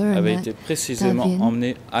avait été précisément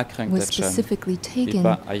emmené à Krang Tachan et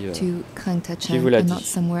pas ailleurs? Qui vous l'a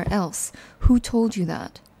dit? Who told you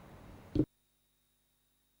that?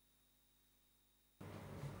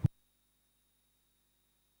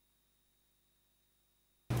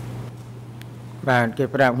 I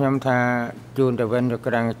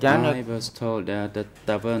was told that the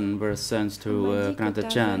Tavan were sent to Krang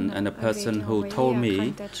Tachan, and the person who told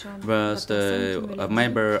me was a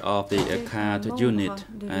member of the CAD unit,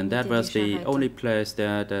 and that was the only place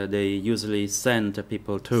that they usually sent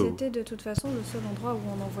people to. C'était de toute façon le seul endroit où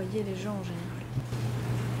on envoyait les gens en général.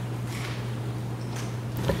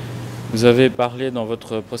 Vous avez parlé dans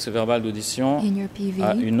votre procès-verbal d'audition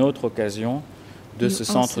à une autre occasion de ce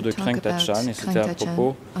centre de Krang Tachan, et c'était à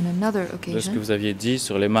propos de ce que vous aviez dit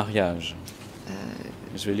sur les mariages.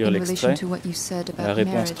 Je vais lire l'extrait. La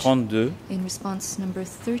réponse 32.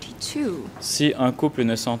 Si un couple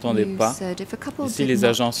ne s'entendait pas, et si les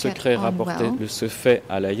agents secrets rapportaient ce fait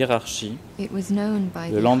à la hiérarchie,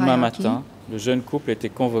 le lendemain matin, le jeune couple était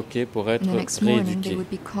convoqué pour être rééduqué.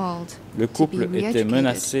 Le couple était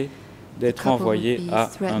menacé d'être envoyé à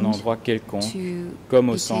un endroit quelconque, comme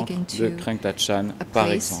au centre de Krang Tachan,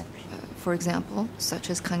 par exemple.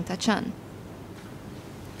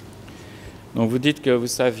 Donc vous dites que vous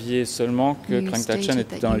saviez seulement que Krang Tachan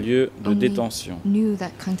était un lieu de détention.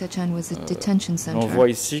 On voit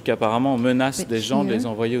ici qu'apparemment on menace des gens de les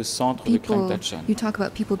envoyer au centre de Krang Tachan.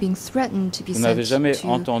 Vous n'avez jamais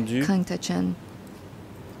entendu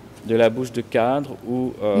de la bouche de cadre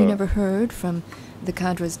ou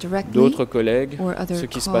d'autres collègues ce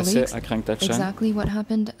qui se passait à Krang Tachan?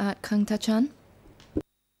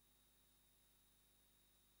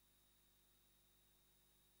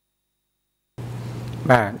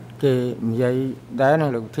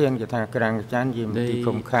 They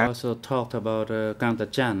also talked about Krang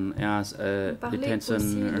Tachan as a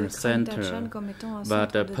detention center,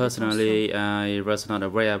 but personally I was not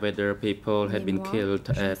aware whether people had been killed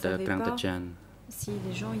at Krang Tachan. Si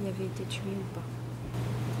les gens y avaient été tués ou pas.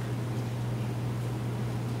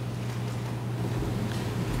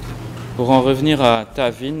 Pour en revenir à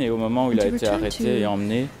Tavin et au moment où il a été arrêté et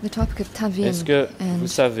emmené, est-ce que vous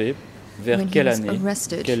savez vers quelle année,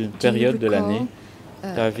 quelle période de l'année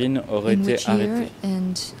Tavin aurait été arrêté?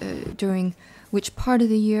 During which part of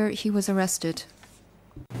the year he was arrested?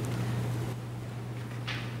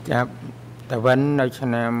 Tavan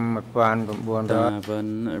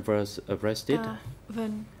was arrested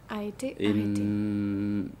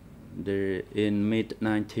in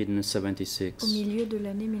mid-1976. Au milieu de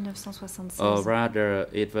l'année 1976. Or rather,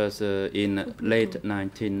 it was in late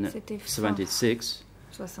 1976.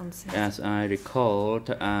 As I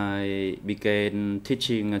recalled, I began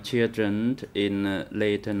teaching children in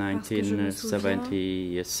late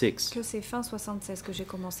 1976. Que c'est fin 76 que j'ai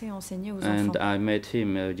commencé à enseigner aux enfants. And I met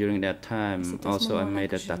him during that time. Also, I met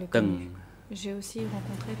Tateng. J'ai aussi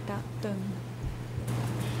rencontré Tateng.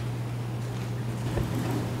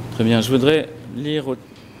 Très bien, je voudrais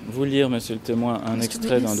vous lire, monsieur le témoin, un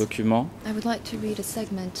extrait d'un document.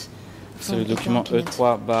 C'est le document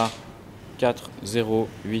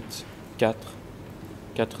E3/4084.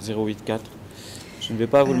 4084. Je ne vais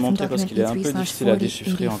pas vous le montrer parce qu'il est un peu difficile à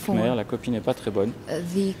déchiffrer en khmer. La copie n'est pas très bonne.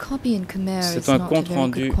 C'est un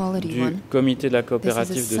compte-rendu du comité de la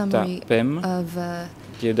coopérative de Ta-Pem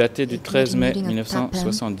qui est daté du 13 mai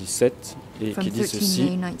 1977 et qui dit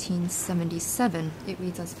ceci.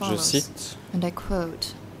 Je cite.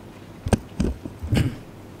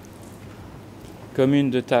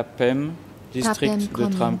 Commune de Ta-Pem, district de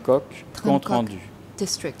Tram Kok, compte rendu.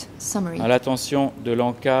 Sub-district summary. À l'attention de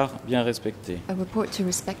l'encart bien respecté. A report to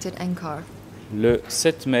respected Ankar. Le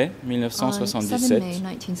 7 mai 1977,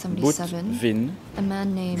 But Vin,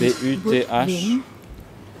 B-U-T-H,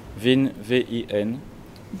 Vin, V-I-N,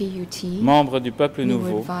 membre du peuple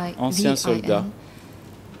nouveau, ancien soldat,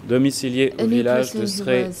 domicilié au village de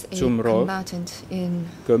Sre Chumro,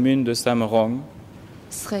 commune de Samrong,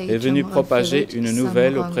 est venu propager une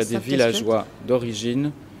nouvelle auprès des villageois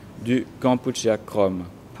d'origine du Kampuchea Krom,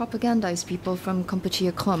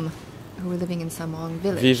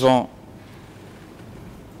 vivant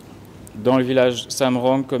dans le village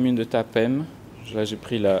Samrong, commune de Tapem. Là, j'ai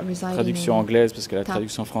pris la traduction anglaise parce que la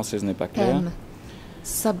traduction française n'est pas claire.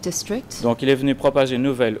 Donc, il est venu propager une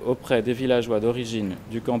nouvelle auprès des villageois d'origine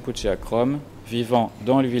du Kampuchea Krom, vivant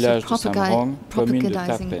dans le village de Samrong, commune de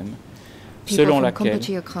Tapem, selon laquelle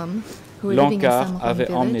l'Ankar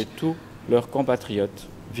avait emmené tous leurs compatriotes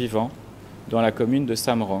vivant dans la commune de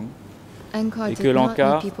Samrong et que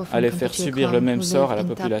l'Ankar allait faire subir le même sort à la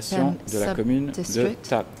population de la commune de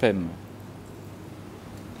Tapem.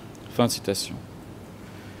 Fin de citation.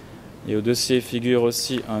 Et au dossier figure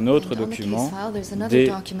aussi un autre document,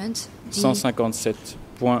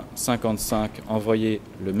 D157.55, envoyé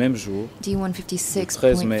le même jour, le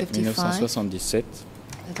 13 mai 1977,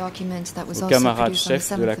 au camarade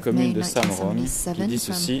chef de la commune de Samrong, qui dit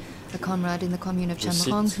ceci, je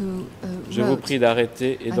cite, « Je vous prie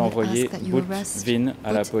d'arrêter et d'envoyer But Vin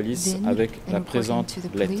à la police avec la présente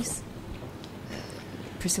lettre. »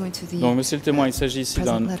 Donc, monsieur le témoin, il s'agit ici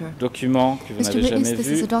d'un document que vous n'avez jamais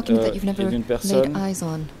vu et d'une personne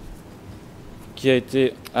qui a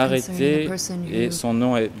été arrêtée et son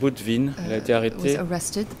nom est But Vin. Elle a été arrêtée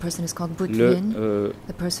le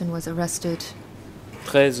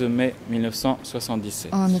 13 mai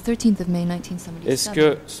 1977. Est-ce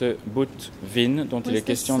que ce But Vin, dont il est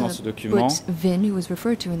question dans ce document,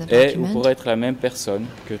 est ou pourrait être la même personne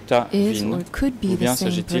que Ta Vin, ou bien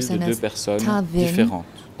s'agit-il de deux personnes différentes?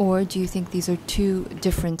 Or do you think these are two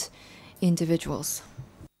different individuals?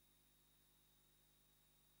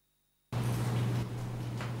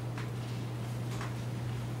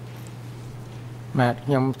 I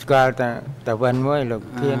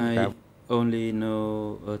only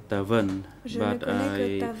know Tavan, but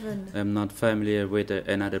I am not familiar with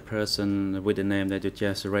another person with the name that you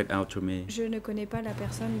just read out to me. Je ne connais pas la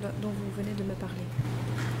personne dont vous venez de me parler.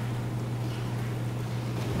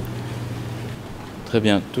 Très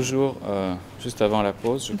bien. Toujours, juste avant la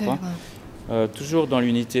pause, je crois. Toujours dans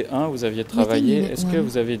l'unité 1, vous aviez travaillé. Est-ce que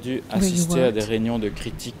vous avez dû assister à des réunions de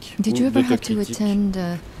critique ou d'autocritique?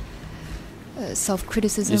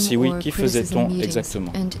 Et si oui, qui faisait-on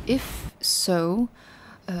exactement? And if so,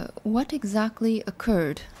 what exactly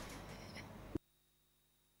occurred?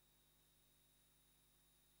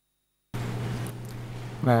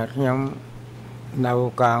 In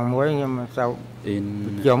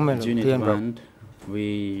Unit 1,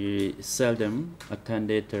 we seldom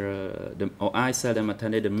attended I seldom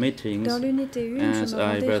attended the meetings as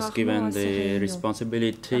I was given the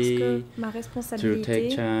responsibility to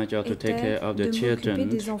take charge or to take care of the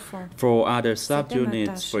children. For other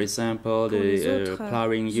sub-units, for example, the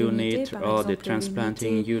plowing unit or the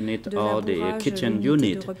transplanting unit or the kitchen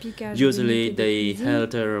unit, usually they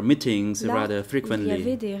held meetings rather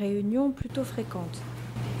frequently.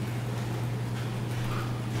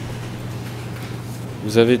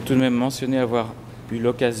 Vous avez tout de même mentionné avoir eu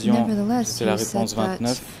l'occasion, c'est la réponse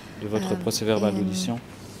 29 de votre procès-verbal d'audition,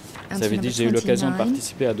 vous avez dit « J'ai eu l'occasion de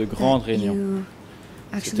participer à de grandes réunions ».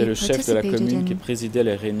 C'était le chef de la commune qui présidait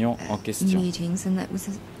les réunions en question.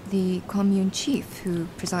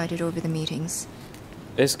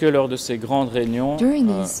 Est-ce que lors de ces grandes réunions,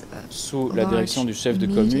 sous la direction du chef de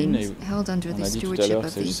commune, et on a dit tout à l'heure qu'il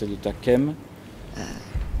s'agissait de Takem,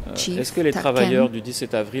 est-ce que les travailleurs du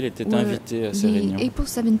 17 avril étaient invités à ces réunions? April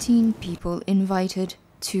 17 people invited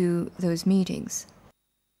to those meetings.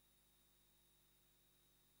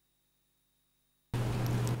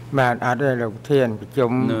 No,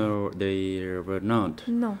 they were not.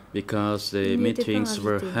 Non. Because the meetings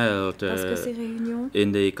were held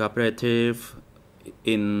in the cooperative,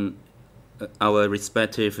 in our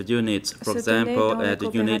respective units. For example, at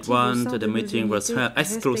Unit 1, the meeting was held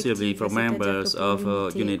exclusively for members of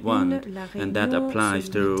Unit 1, and that applies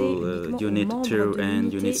to Unit 2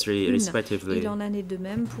 and Unit 3 respectively. Il en est de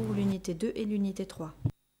même pour l'unité 2 et l'unité 3.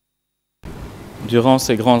 Durant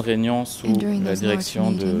ces grandes réunions sous la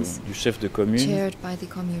direction du chef de commune,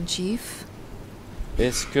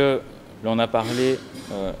 est-ce que l'on a parlé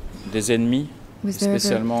des ennemis,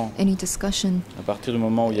 spécialement à partir du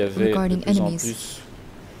moment où il y avait de plus en plus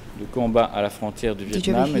du combat à la frontière du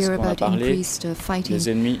Vietnam? Est-ce qu'on a parlé des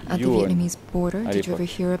ennemis Yuan à Did you ever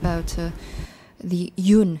l'époque? hear about the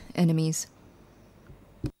Yun enemies?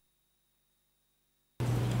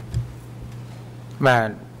 បាទ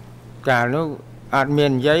កាលនោះអត់មា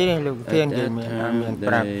ននិយាយទេលោកធានគេមានអត់មាន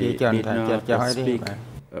ប្រាប់ជាជនថាចេះចោះហើយទេបា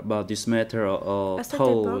ទ about this matter or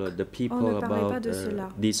told the people about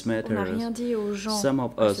these matters. Some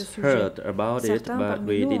of us heard about it, but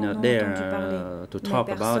we did not dare to talk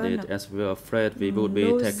about it as we were afraid we would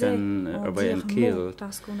be taken away and killed.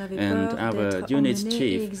 And our unit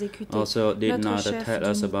chief also did not tell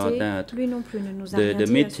us about that. The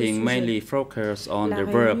meeting mainly focused on the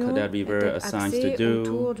work that we were assigned to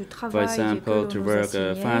do, for example, to work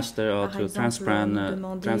faster or to transplant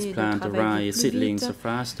the rice seedlings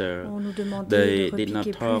faster. They did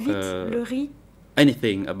not talk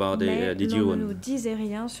anything about the Yun.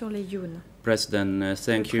 President,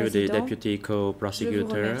 thank you, the Deputy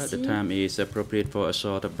Co-Prosecutor. The time is appropriate for a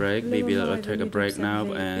short break. We will take a break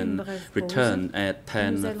now and return at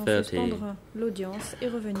 10:30.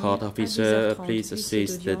 Court officer, please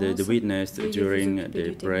assist the witness during the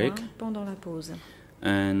break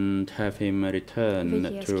and have him return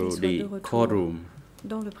to the courtroom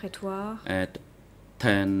at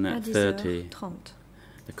 10:30.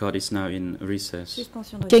 The court is now in recess.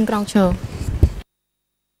 ចេញក្រងឈើ